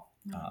as well.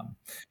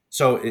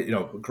 So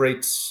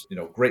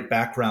great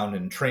background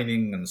in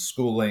training and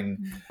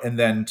schooling, and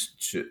then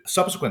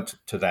subsequent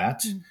to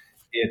that,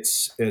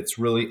 it's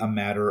really a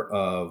matter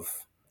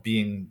of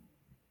being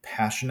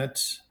passionate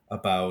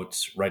about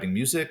writing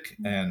music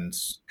and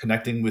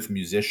connecting with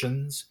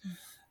musicians,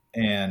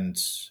 and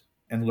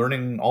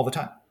learning all the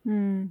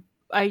time.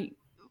 I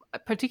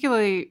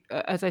particularly,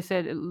 as I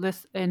said,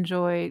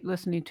 enjoy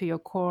listening to your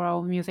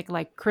choral music.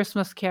 Like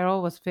Christmas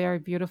Carol was very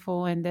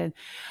beautiful, and then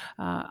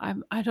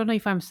I don't know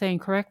if I'm saying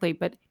correctly,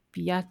 but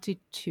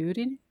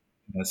Beatitude.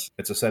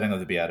 It's a setting of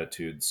the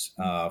Beatitudes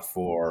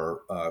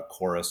for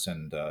chorus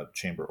and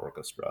chamber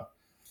orchestra.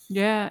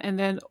 Yeah, and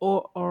then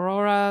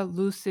Aurora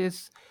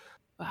Lucis.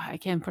 I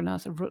can't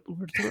pronounce it.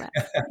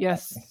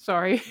 Yes,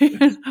 sorry.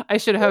 I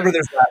should have. Whenever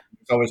there's that,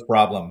 it's always a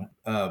problem.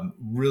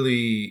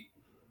 Really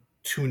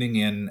tuning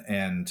in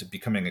and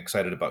becoming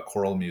excited about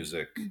choral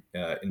music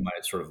in my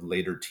sort of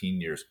later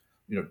teen years,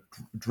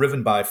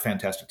 driven by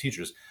fantastic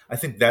teachers. I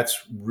think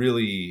that's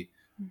really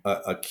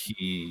a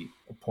key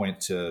point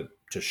to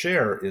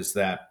share, is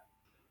that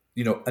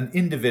an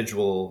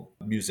individual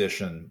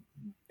musician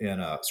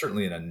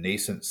certainly in a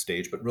nascent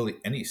stage, but really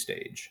any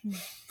stage,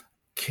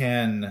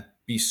 can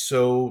be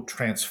so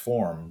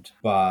transformed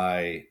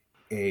by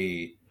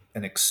an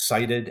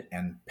excited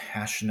and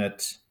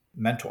passionate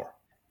mentor.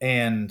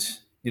 And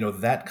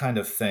that kind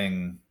of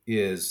thing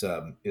is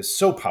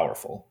so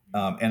powerful.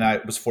 And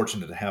I was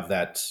fortunate to have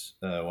that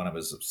when I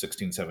was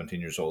 16, 17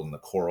 years old in the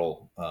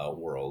choral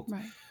world.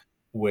 Right.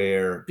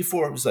 Where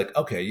before it was like,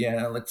 okay,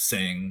 yeah, let's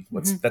sing,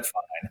 that's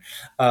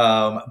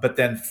fine. But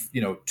then,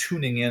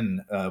 tuning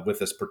in with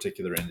this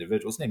particular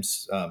individual, his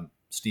name's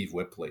Steve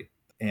Whipley,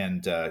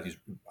 and he's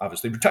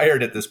obviously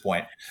retired at this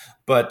point,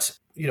 but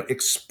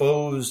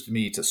exposed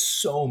me to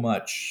so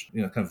much,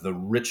 kind of the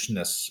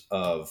richness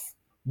of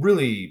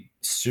really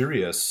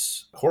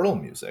serious choral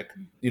music,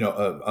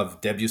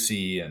 of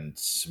Debussy and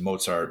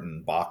Mozart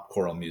and Bach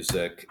choral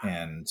music,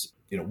 and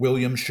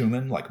William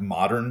Schumann, like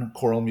modern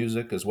choral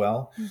music as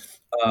well.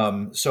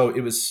 So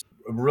it was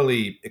a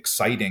really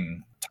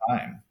exciting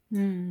time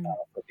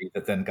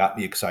that then got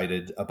me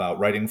excited about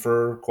writing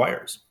for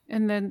choirs.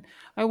 And then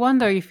I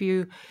wonder if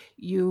you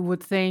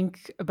would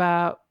think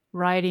about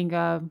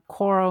writing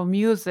choral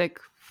music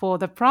for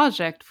the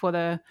project, for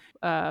the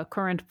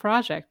current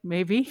project,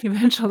 maybe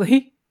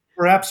eventually.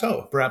 Perhaps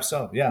so. Perhaps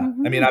so. Yeah.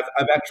 I mean, Mhm.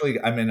 I've actually.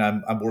 I mean,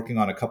 I'm working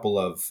on a couple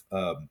of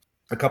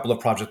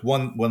projects.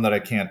 One that I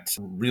can't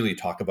really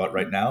talk about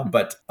right now,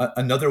 but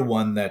another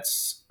one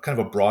that's kind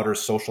of a broader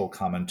social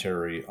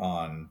commentary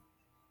on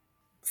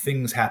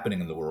things happening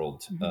in the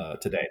world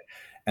today,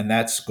 and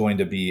that's going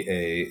to be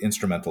a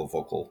instrumental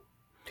vocal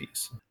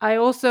piece. I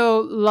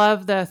also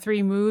love the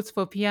three moods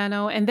for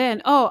piano. And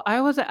then,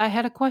 I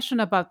had a question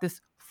about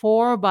this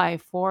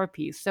 4x4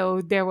 piece. So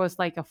there was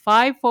like a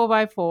 5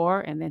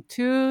 4x4 and then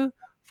two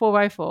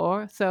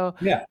 4x4. So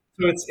Yeah.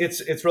 So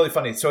it's really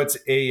funny. So it's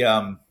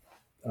a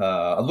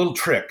little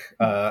trick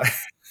I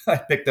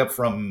picked up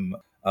from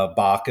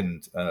Bach,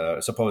 and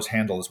suppose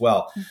Handel as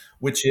well,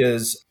 which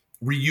is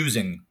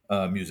reusing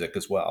music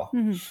as well.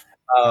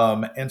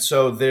 And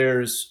so there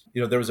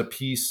was a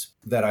piece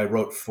that I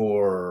wrote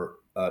for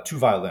two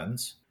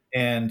violins,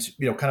 and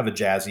kind of a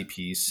jazzy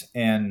piece,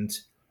 and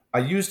I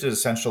used it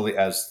essentially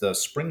as the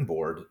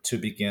springboard to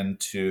begin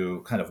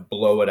to kind of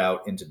blow it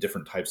out into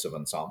different types of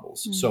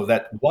ensembles. Mm, So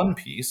that one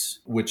piece,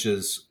 which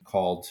is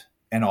called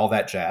 "And All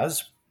That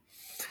Jazz,"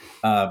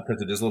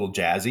 because it is a little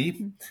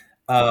jazzy,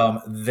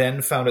 mm,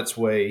 then found its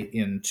way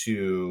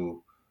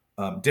into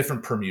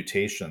different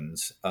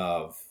permutations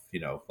of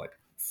like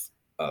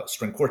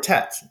string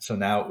quartet. So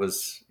now it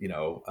was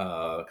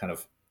kind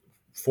of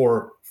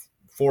four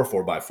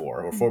by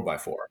four or mm, four by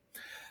four.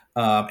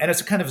 And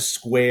it's a kind of a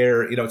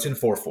square, it's in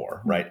 4/4,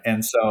 mm, right?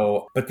 And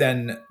so, but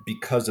then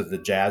because of the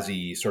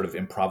jazzy sort of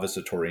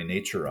improvisatory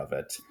nature of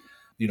it,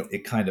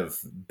 it kind of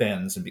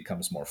bends and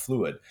becomes more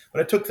fluid.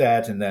 But I took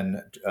that and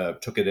then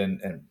took it in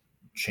and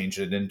changed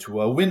it into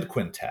a wind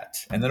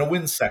quintet, and then a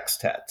wind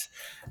sextet,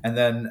 and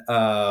then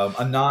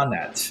a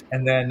nonet,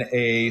 and then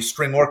a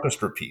string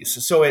orchestra piece.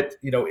 So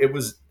it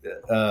was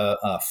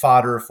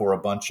fodder for a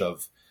bunch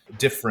of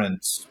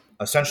different,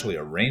 essentially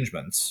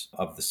arrangements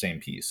of the same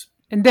piece.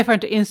 and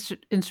different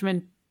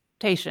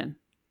instrumentation.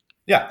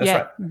 Yeah, that's Yeah.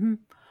 right.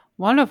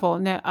 Wonderful.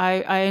 No,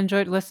 I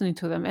enjoyed listening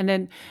to them. And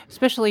then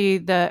especially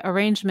the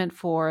arrangement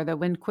for the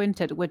wind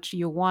quintet, which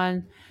you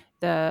won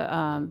the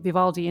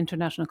Vivaldi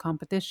International Mhm.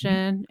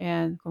 Competition,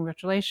 and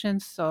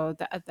congratulations. So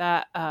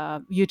that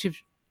YouTube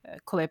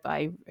clip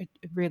I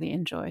really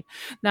enjoyed.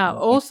 Now,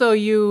 Well, thank also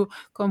you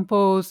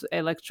compose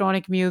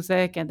electronic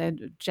music and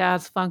then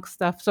jazz funk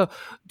stuff. So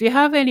do you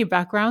have any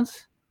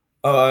backgrounds?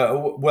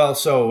 well,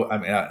 so I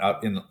mean,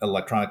 in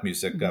electronic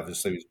music, Mhm,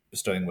 obviously,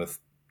 studying with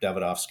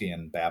Davidovsky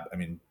and Bab. I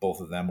mean, both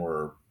of them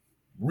were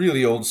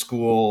really old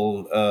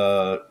school,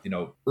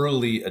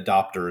 early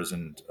adopters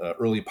and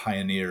early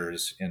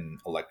pioneers in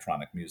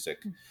electronic music.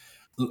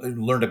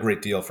 Learned a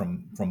great deal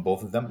from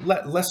both of them.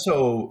 Less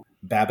so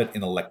Babbitt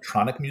in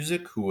electronic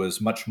music, who was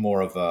much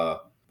more of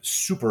a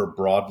super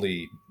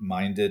broadly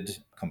minded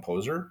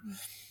composer.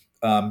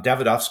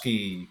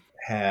 Davidovsky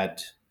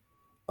had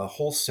a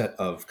whole set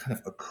of kind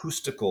of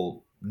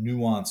acoustical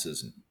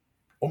nuances and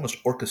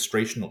almost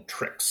orchestrational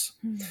tricks,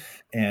 mhm,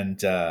 and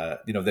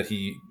that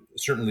he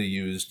certainly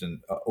used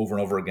over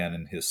and over again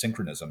in his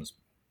synchronisms.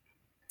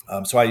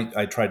 So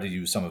I tried to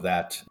use some of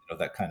that,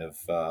 that kind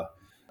of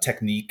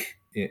technique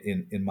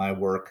in my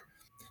work.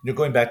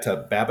 Going back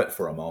to Babbitt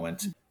for a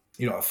moment,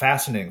 a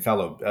fascinating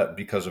fellow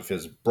because of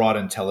his broad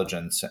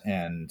intelligence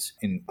and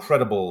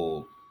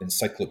incredible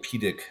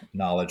encyclopedic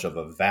knowledge of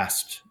a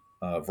vast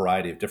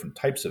variety of different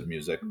types of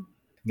music.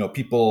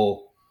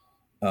 People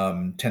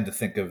tend to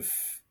think of,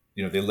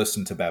 they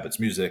listen to Babbitt's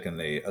music and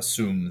they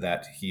assume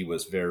that he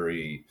was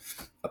very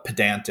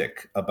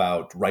pedantic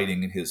about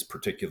writing in his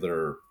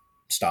particular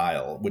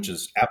style, which mhm,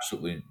 is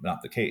absolutely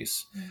not the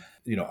case.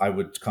 mhm, I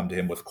would come to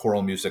him with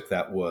choral music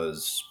that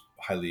was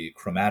highly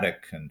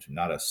chromatic and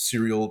not a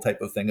serial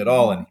type of thing at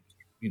all. mhm, And,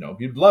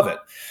 you'd love it.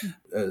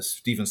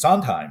 Stephen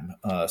Sondheim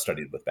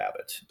studied with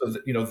Babbitt.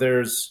 So,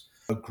 there's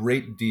a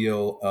great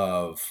deal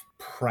of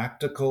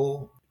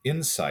practical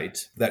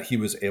insight that he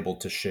was able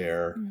to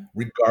share, mhm,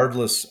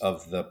 regardless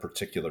of the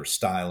particular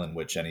style in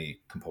which any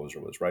composer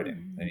was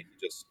writing. And mhm.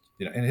 he just,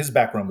 and his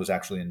background was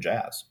actually in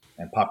jazz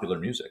and popular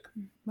music.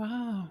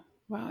 Wow.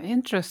 Wow.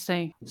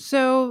 Interesting.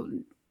 So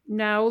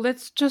now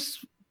let's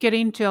just get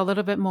into a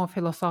little bit more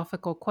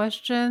philosophical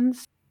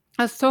questions.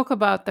 Let's talk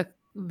about the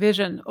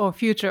vision or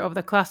future of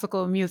the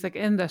classical music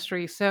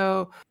industry.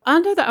 So,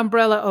 under the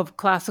umbrella of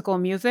classical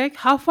music,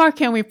 how far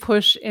can we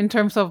push in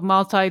terms of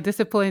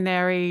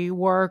multidisciplinary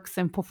works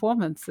and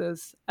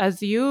performances?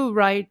 As you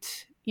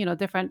write,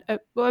 different,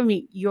 well, I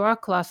mean, you're a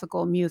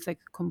classical music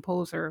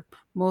composer.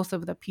 Most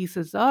of the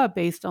pieces are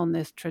based on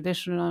this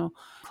traditional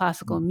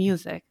classical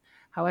music.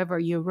 However,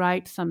 you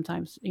write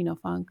sometimes,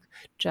 funk,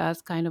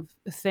 jazz kind of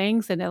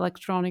things and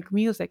electronic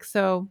music.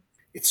 So,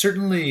 It's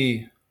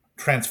certainly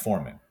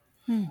transforming.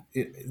 hmm,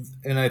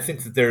 And I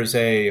think that there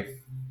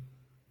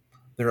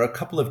are a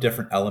couple of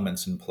different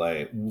elements in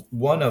play.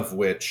 One of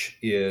which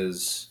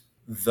is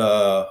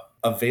the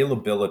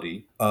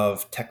availability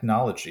of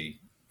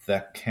technology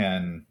that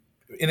can,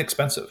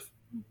 inexpensive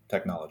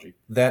technology,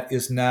 that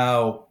is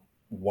now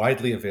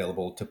widely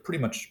available to pretty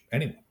much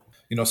anyone.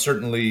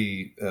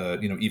 Certainly,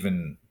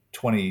 even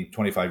 20,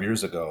 25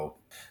 years ago,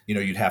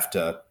 you'd have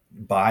to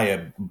buy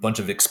a bunch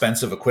of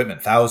expensive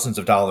equipment, thousands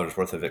of dollars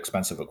worth of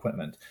expensive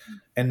equipment.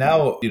 And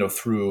now,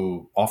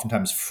 through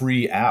oftentimes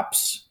free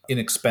apps,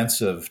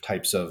 inexpensive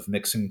types of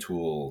mixing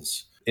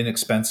tools,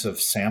 inexpensive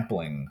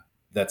sampling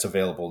that's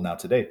available now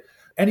today,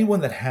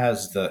 anyone that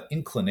has the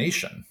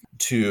inclination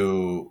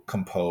to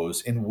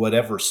compose in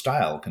whatever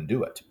style can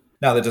do it.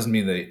 Now, that doesn't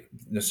mean they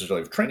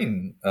necessarily have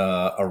training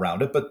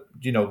around it, but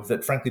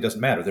that frankly doesn't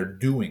matter. They're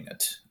doing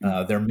it.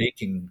 mm, They're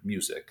making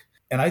music,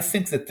 and I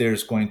think that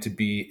there's going to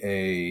be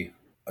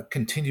a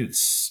continued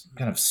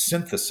kind of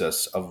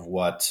synthesis of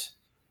what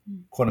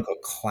mm, quote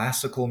unquote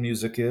classical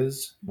music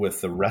is with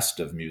the rest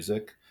of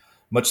music,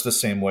 much the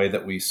same way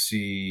that we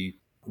see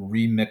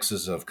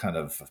remixes of kind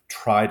of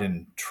tried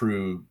and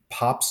true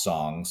pop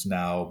songs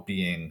now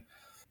being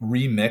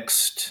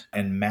remixed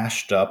and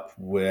mashed up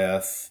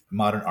with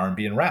modern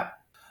R&B and rap.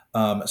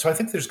 So I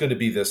think there's going to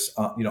be this,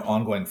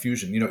 ongoing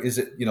fusion. Is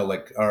it,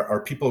 like,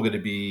 are people going to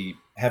be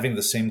having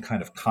the same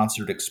kind of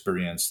concert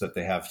experience that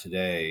they have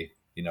today?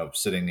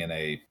 Sitting in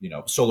a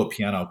solo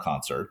piano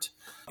concert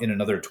in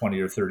another 20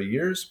 or 30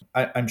 years,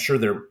 I'm sure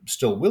there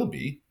still will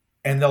be,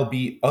 and there'll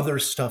be other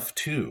stuff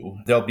too.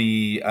 There'll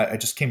be. I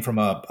just came from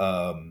a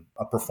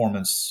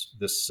performance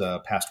this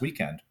past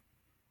weekend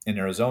in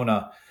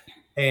Arizona,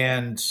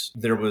 and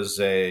there was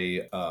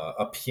a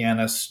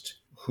pianist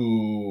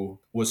who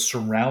was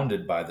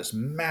surrounded by this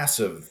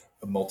massive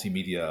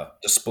multimedia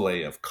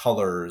display of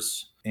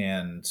colors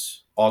and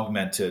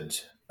augmented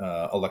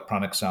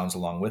electronic sounds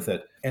along with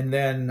it. And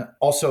then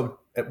also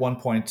at one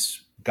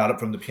point got up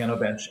from the piano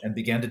bench and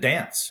began to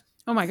dance.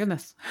 Oh my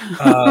goodness.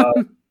 Uh,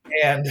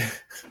 and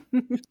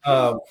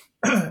uh,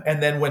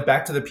 and then went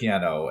back to the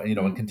piano and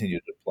and Mm,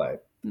 continued to play.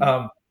 mm,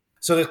 Um,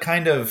 so this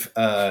kind of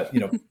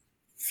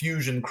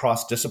fusion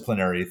cross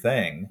disciplinary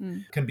thing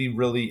mm, can be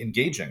really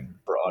engaging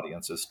for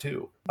audiences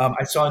too.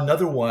 I saw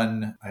another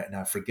one, and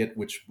I forget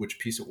which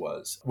piece it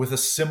was, with a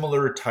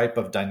similar type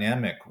of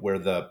dynamic where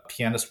the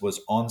pianist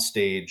was on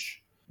stage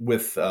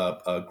with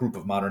a group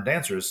of modern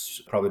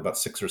dancers, probably about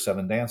 6 or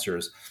 7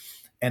 dancers,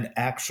 and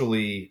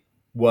actually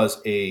was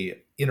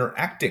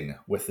interacting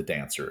with the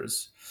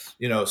dancers.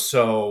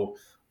 So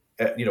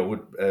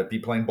would be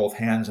playing both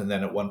hands, and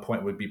then at one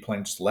point would be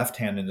playing just left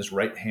hand, and his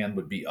right hand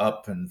would be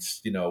up, and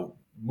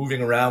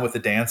moving around with the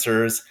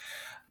dancers.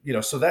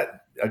 So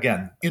that,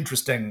 again,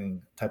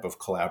 interesting type of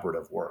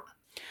collaborative work.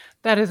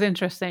 that is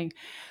interesting.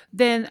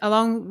 Then,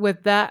 along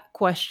with that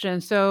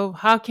question, so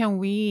how can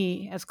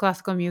we as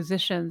classical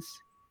musicians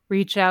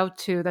reach out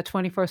to the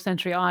 21st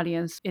century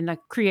audience in a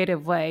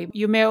creative way?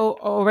 You may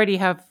already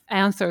have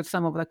answered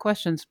some of the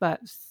questions, but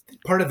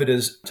Part of it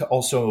is to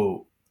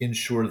also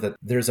ensure that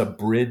there's a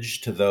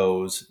bridge to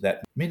those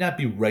that may not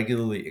be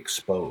regularly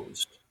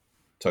exposed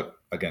to,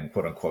 again,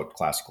 quote unquote,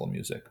 classical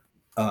music.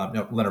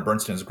 Leonard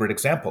Bernstein is a great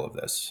example of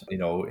this.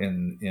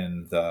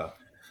 In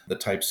the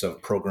types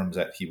of programs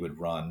that he would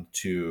run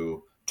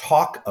to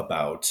talk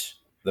about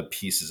the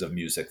pieces of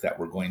music that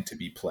were going to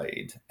be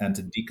played and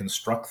to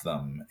deconstruct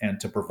them and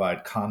to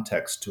provide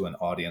context to an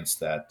audience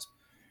that,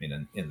 I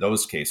mean, in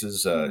those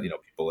cases,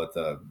 people at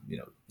the,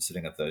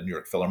 sitting at the New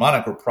York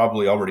Philharmonic were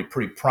probably already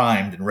pretty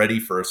primed and ready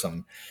for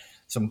some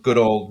good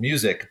old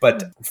music.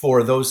 But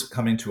for those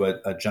coming to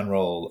a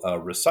general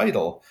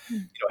recital,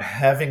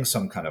 having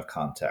some kind of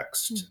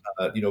context,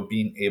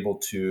 being able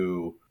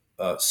to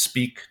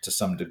speak to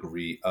some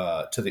degree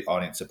to the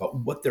audience about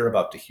what they're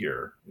about to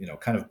hear,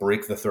 kind of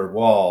break the third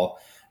wall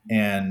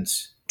and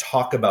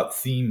talk about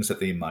themes that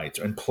they might,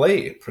 and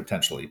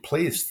potentially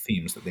play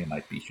themes that they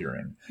might be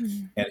hearing.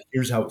 And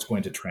here's how it's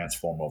going to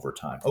transform over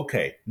time.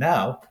 Okay,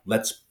 now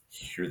let's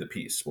hear the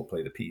piece. We'll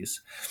play the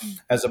piece,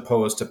 as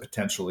opposed to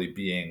potentially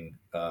being,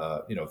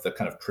 the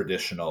kind of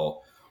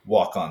traditional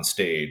walk on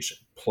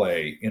stage,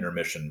 play,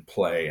 intermission,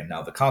 play, and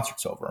now the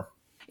concert's over.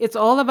 it's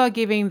all about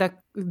giving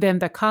them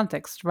the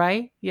context,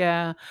 right?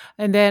 Yeah.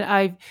 And then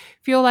I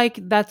feel like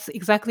that's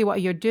exactly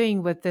what you're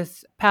doing with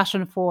this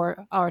passion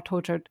for our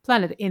tortured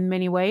planet in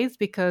many ways,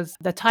 because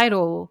the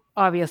title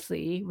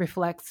obviously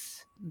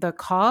reflects the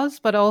cause,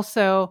 but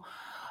also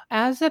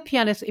as a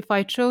pianist, if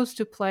I chose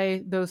to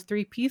play those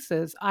three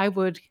pieces, I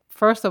would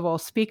first of all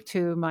speak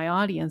to my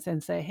audience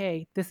and say,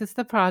 "Hey, this is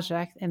the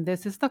project, and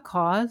this is the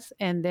cause,"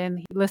 and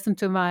then listen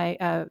to my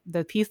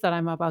the piece that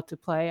I'm about to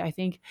play. I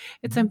think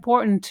it's Mhm.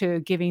 important to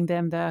giving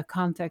them the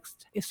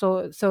context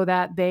so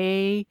that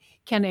they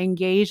can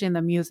engage in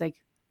the music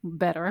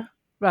better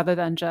rather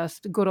than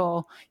just good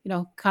old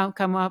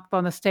come up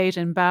on the stage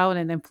and bow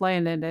and then play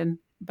and then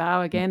bow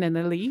Yeah. again and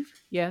then leave.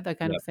 Yeah, that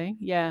kind Yeah. of thing.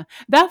 Yeah,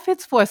 that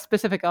fits for a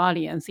specific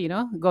audience,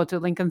 go to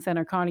Lincoln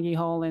Center, Carnegie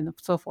Hall, and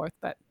so forth.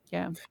 But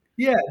yeah.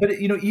 Yeah, but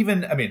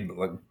even, I mean,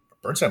 like,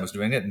 Bernstein was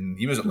doing it, and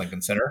he was at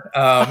Lincoln Center.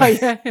 Oh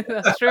yeah,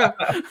 that's true.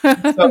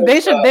 So,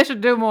 they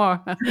should do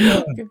more.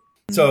 Okay.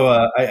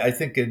 Mm. I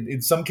think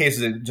in some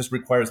cases it just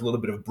requires a little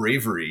bit of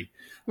bravery,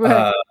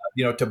 Right.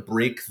 uh, to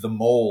break the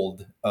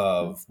mold Mm.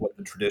 of what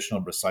the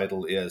traditional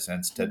recital is, and Mm.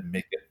 instead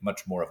make it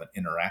much more of an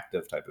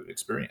interactive type of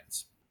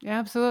experience. Yeah,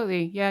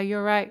 absolutely. Yeah,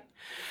 you're right.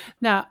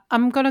 Now,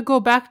 I'm going to go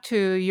back to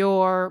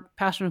your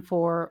passion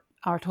for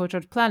our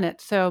tortured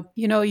planet. So,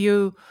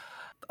 you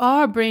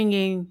are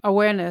bringing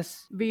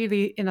awareness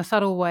really in a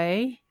subtle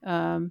way.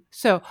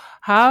 So,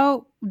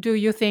 how do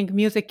you think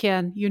music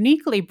can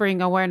uniquely bring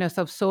awareness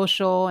of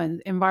social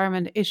and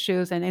environment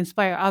issues and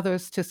inspire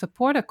others to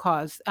support a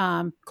cause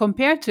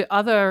compared to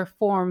other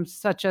forms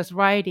such as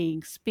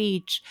writing,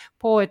 speech,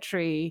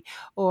 poetry,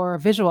 or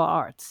visual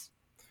arts?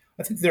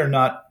 I think they're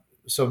not,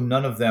 so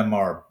none of them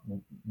are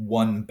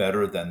one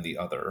better than the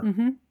other.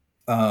 Mm-hmm.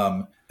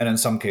 And in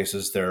some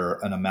cases, they're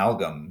an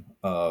amalgam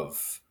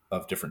of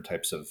different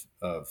types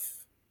of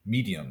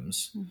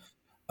mediums.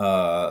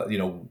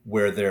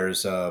 Where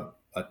there's a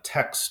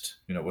text,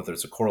 whether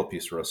it's a choral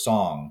piece or a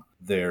song,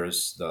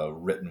 there's the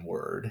written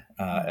word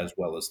as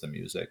well as the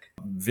music.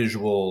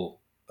 Visual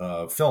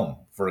film,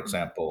 for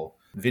example.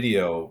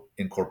 Video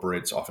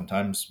incorporates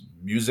oftentimes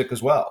music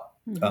as well,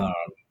 Mm-hmm. um,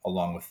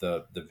 along with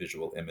the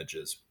visual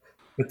images.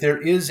 But there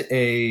is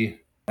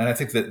and I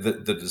think that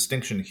the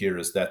distinction here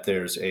is that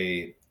there's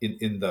in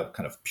the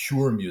kind of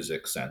pure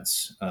music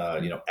sense,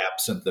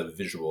 absent the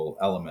visual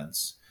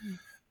elements,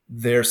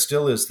 there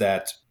still is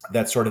that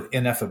sort of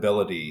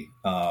ineffability,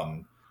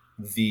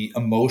 the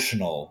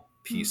emotional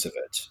piece of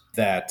it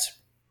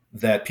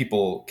that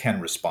people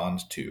can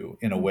respond to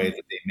in a way Mm-hmm.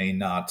 that they may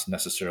not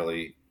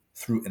necessarily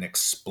through an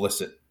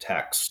explicit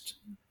text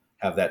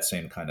have that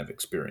same kind of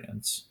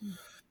experience,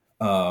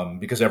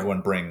 because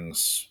everyone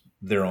brings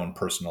their own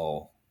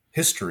personal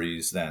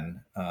histories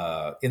then,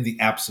 in the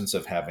absence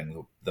of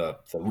having the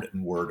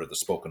written word or the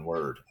spoken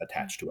word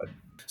attached to it.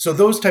 So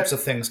those types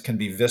of things can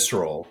be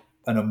visceral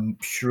and a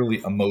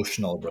purely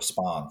emotional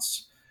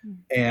response.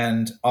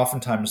 And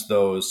oftentimes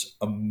those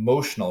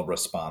emotional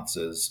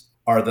responses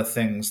are the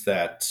things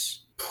that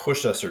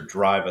push us or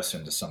drive us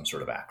into some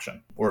sort of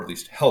action, or at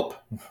least help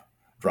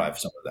drive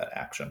some of that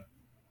action.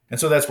 And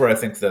so that's where I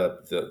think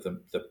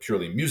the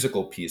purely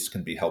musical piece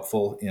can be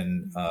helpful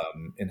in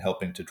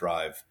helping to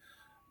drive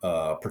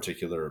a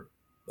particular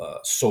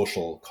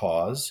social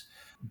cause,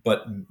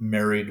 but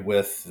married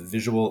with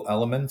visual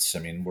elements. I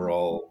mean, we're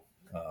all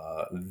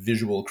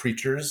visual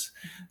creatures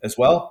as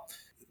well.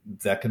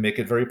 That can make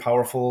it very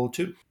powerful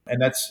too. And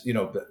that's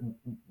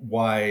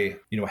why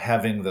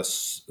having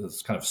this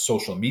kind of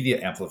social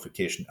media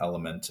amplification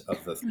element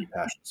of the three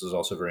passions is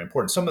also very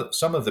important.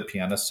 Some of the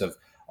pianists have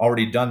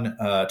already done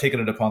taken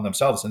it upon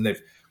themselves, and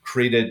they've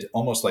created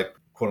almost like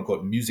quote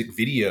unquote music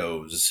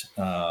videos,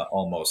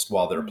 almost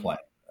while they're playing.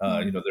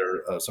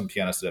 There are some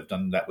pianists that have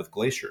done that with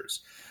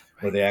glaciers,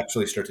 where Right. they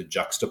actually start to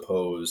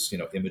juxtapose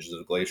images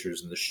of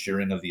glaciers and the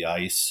shearing of the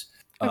ice.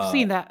 I've Uh,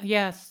 seen that.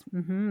 Yes.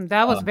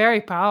 That was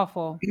very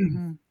powerful.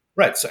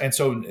 Right.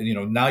 So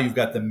now you've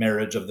got the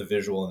marriage of the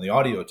visual and the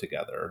audio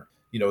together.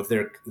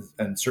 There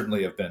and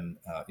certainly have been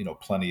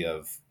plenty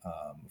of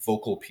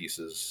vocal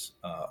pieces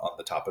on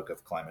the topic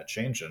of climate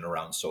change and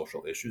around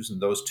social issues, and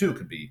those too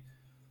can be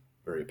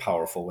very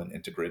powerful when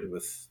integrated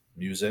with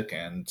music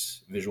and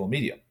visual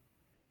media.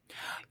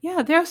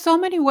 Yeah, there are so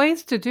many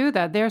ways to do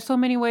that. There are so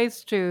many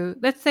ways to,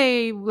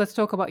 let's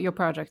talk about your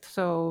project.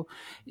 So,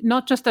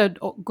 not just a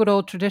good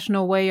old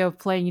traditional way of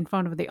playing in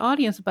front of the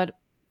audience, but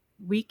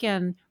we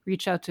can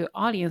reach out to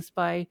audience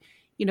by,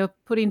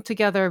 putting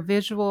together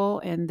visual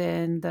and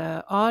then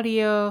the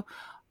audio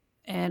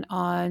and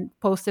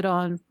post it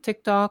on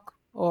TikTok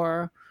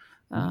or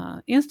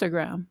Mhm.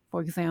 Instagram,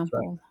 for That's right.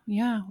 example.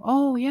 Yeah.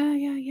 Oh, yeah,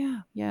 yeah,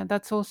 yeah, yeah.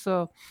 That's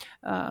also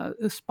a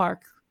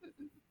spark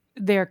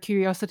their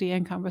curiosity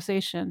and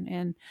conversation,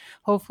 and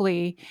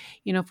hopefully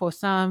for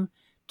some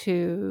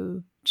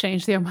to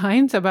change their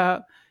minds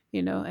about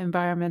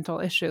environmental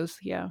issues.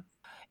 Yeah.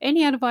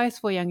 Any advice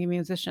for younger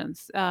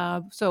musicians?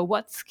 So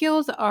what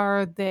skills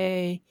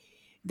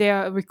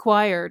they're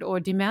required or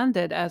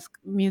demanded as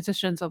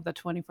musicians of the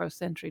 21st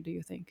century, do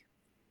you think?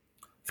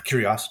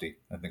 Curiosity,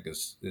 I think,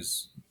 is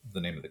the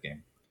name of the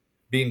game.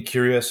 Being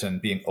curious and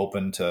being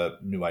open to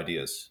new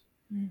ideas,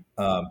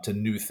 Mm. to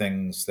new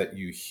things that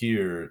you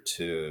hear,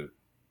 to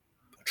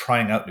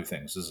trying out new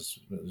things. This is,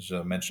 as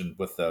I mentioned,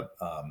 with the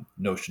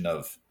notion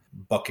of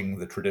bucking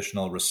the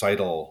traditional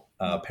recital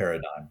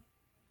paradigm.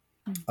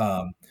 Mm.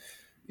 Um,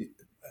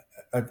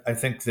 I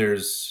think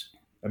there's.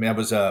 I mean, I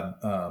was at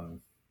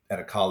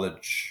a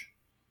college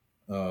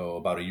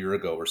about a year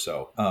ago or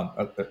so,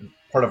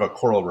 part of a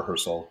choral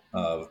rehearsal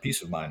of a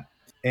piece of mine,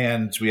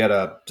 and we had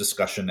a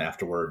discussion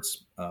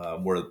afterwards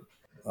where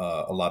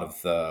a lot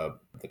of the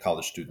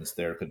college students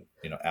there could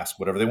ask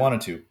whatever they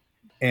wanted to,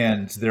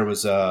 and there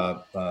was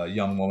a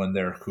young woman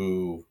there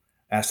who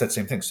asked that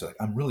same thing. So like,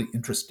 I'm really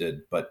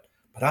interested, but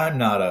I'm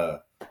not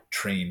a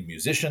trained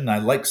musician. I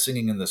like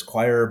singing in this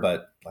choir,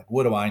 but like,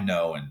 what do I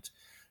know? And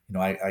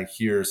I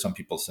hear some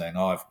people saying,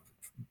 "Oh,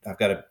 I've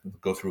got to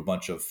go through a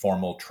bunch of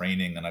formal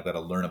training and I've got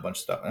to learn a bunch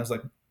of stuff." And I was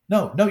like,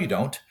 "No, no, you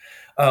don't.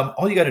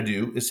 All you got to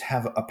do is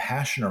have a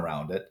passion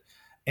around it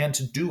and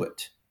to do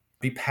it.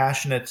 Be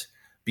passionate,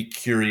 be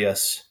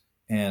curious,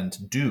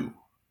 and do."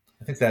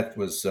 I think that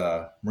was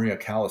Maria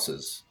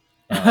Callas's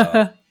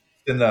uh,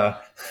 in the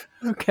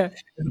Okay.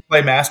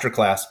 play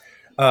masterclass.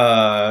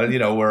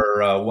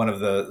 Where one of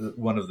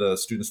the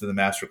students in the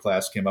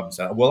masterclass came up and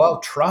said, "Well, I'll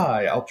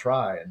try,"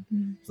 and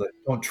Mm. it's like,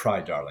 "Don't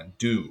try, darling.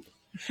 Do.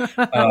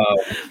 Uh,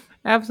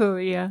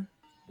 Absolutely, yeah.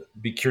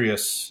 be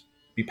curious,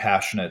 be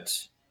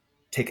passionate,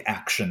 take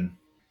action,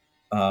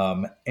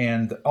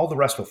 and all the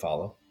rest will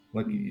follow."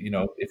 Like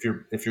Mm.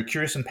 if you're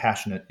curious and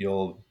passionate,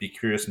 you'll be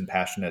curious and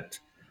passionate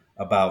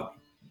about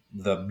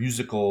the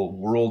musical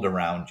world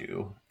around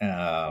you,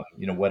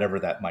 whatever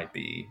that might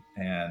be,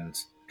 and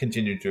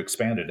continue to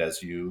expand it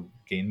as you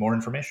gain more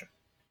information.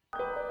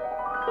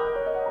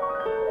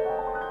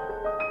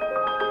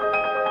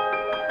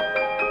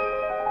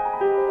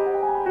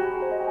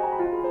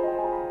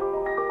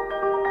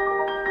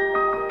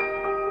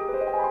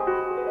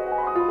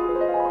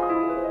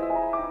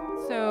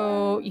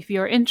 So, if if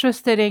you're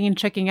interested in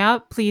checking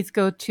out, please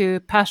go to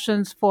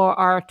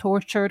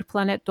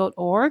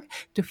passionsforourtorturedplanet.org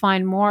to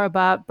find more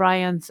about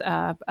Brian's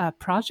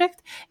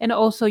project. And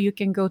also you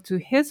can go to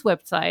his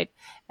website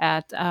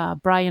at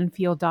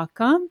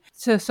brianfield.com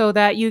so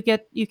that you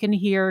can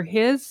hear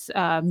his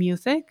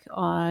music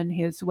on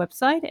his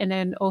website. And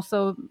then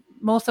also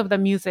most of the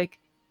music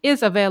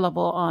is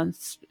available on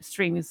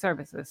streaming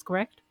services,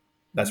 correct?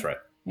 That's right.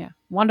 Yeah,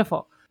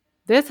 wonderful.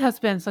 This has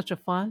been such a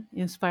fun,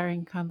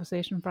 inspiring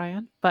conversation,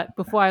 Brian. But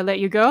before I let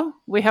you go,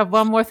 we have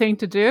one more thing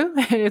to do.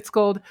 It's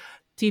called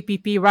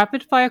TPP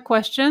Rapid Fire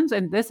Questions.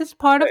 And this is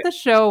part of Right. the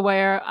show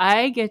where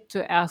I get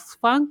to ask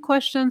fun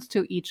questions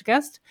to each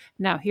guest.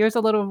 Now, here's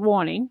a little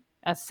warning.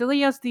 As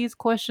silly as these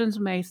questions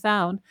may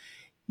sound,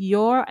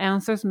 your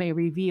answers may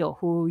reveal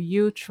who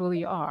you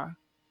truly are.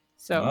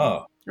 So,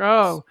 Oh,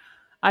 oh,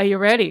 are you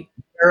ready?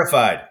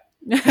 terrified.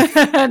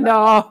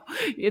 No,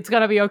 it's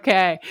going to be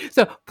okay.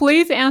 So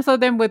please answer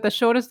them with the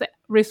shortest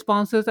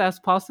responses as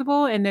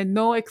possible, and then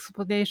no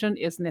explanation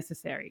is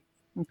necessary.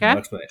 No Okay?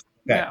 explanation.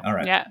 Okay. Yeah, All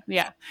right. yeah,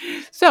 yeah.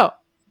 So,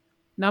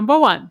 number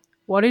one,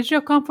 what is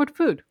your comfort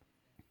food?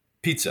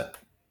 Pizza.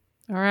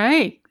 All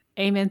right.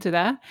 Amen to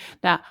that.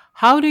 Now,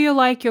 how do you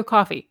like your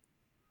coffee?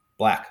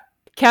 Black.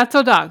 Cats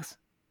or dogs?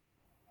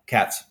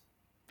 Cats.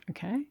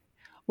 Okay.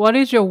 What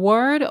is your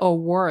word or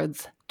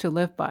words to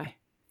live by?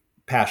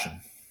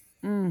 Passion.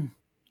 Mm,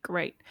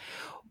 great.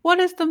 What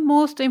is the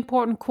most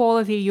important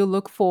quality you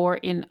look for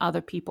in other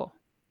people?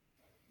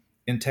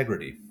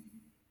 Integrity.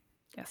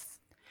 Yes.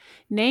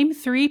 Name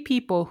three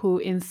people who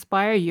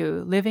inspire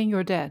you, living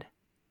or dead.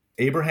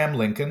 Abraham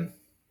Lincoln,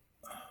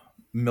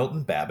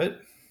 Milton Babbitt,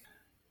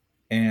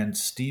 and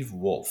Steve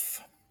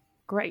Wolfe.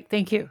 Great,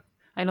 thank you.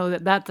 I know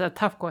that that's a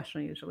tough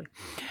question usually.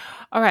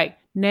 All right,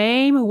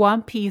 name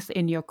one piece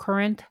in your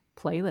current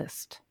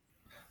playlist.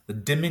 The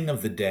Dimming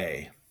of the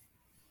Day.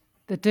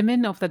 The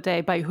Dimming of the Day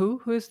by who?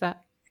 Who is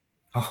that?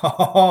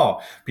 Oh,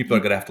 people are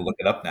going to have to look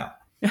it up now.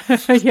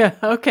 Yeah,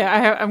 okay,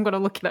 I'm going to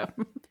look it up.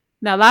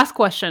 Now, last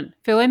question.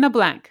 Fill in the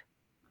blank.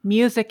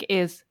 Music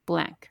is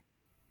blank.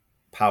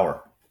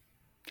 Power.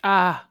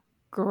 Ah,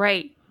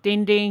 great.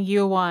 Ding ding,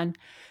 you won.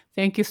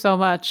 Thank you so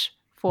much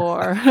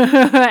for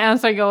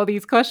answering all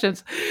these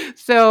questions.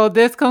 So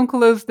this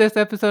concludes this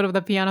episode of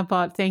the Piano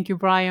Pod. Thank you,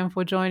 Brian,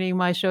 for joining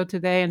my show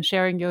today and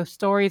sharing your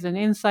stories and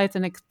insights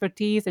and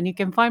expertise. And you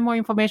can find more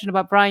information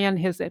about Brian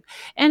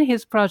and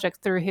his project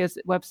through his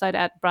website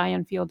at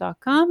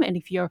brianfield.com. And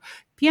if you're a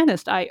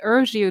pianist, I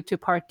urge you to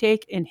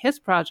partake in his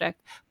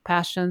project,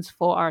 Passions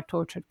for Our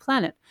Tortured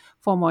Planet.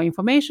 For more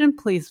information,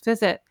 please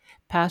visit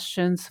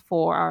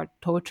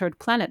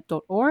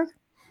passionsforourtorturedplanet.org.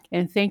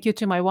 And thank you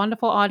to my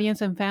wonderful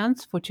audience and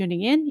fans for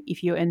tuning in.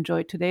 If you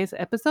enjoyed today's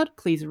episode,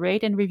 please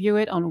rate and review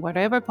it on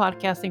whatever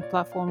podcasting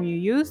platform you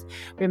use.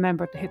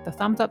 Remember to hit the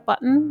thumbs up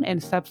button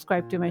and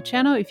subscribe to my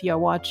channel if you are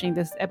watching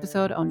this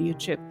episode on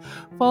YouTube.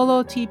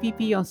 Follow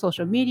TPP on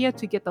social media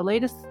to get the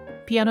latest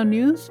piano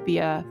news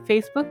via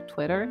Facebook,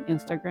 Twitter,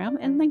 Instagram,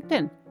 and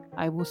LinkedIn.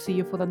 I will see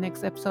you for the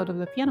next episode of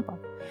the Piano Pod.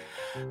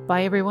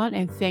 Bye, everyone,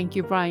 and thank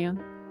you,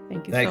 Brian.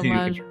 Thank you so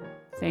much.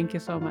 Thank you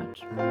so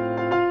much.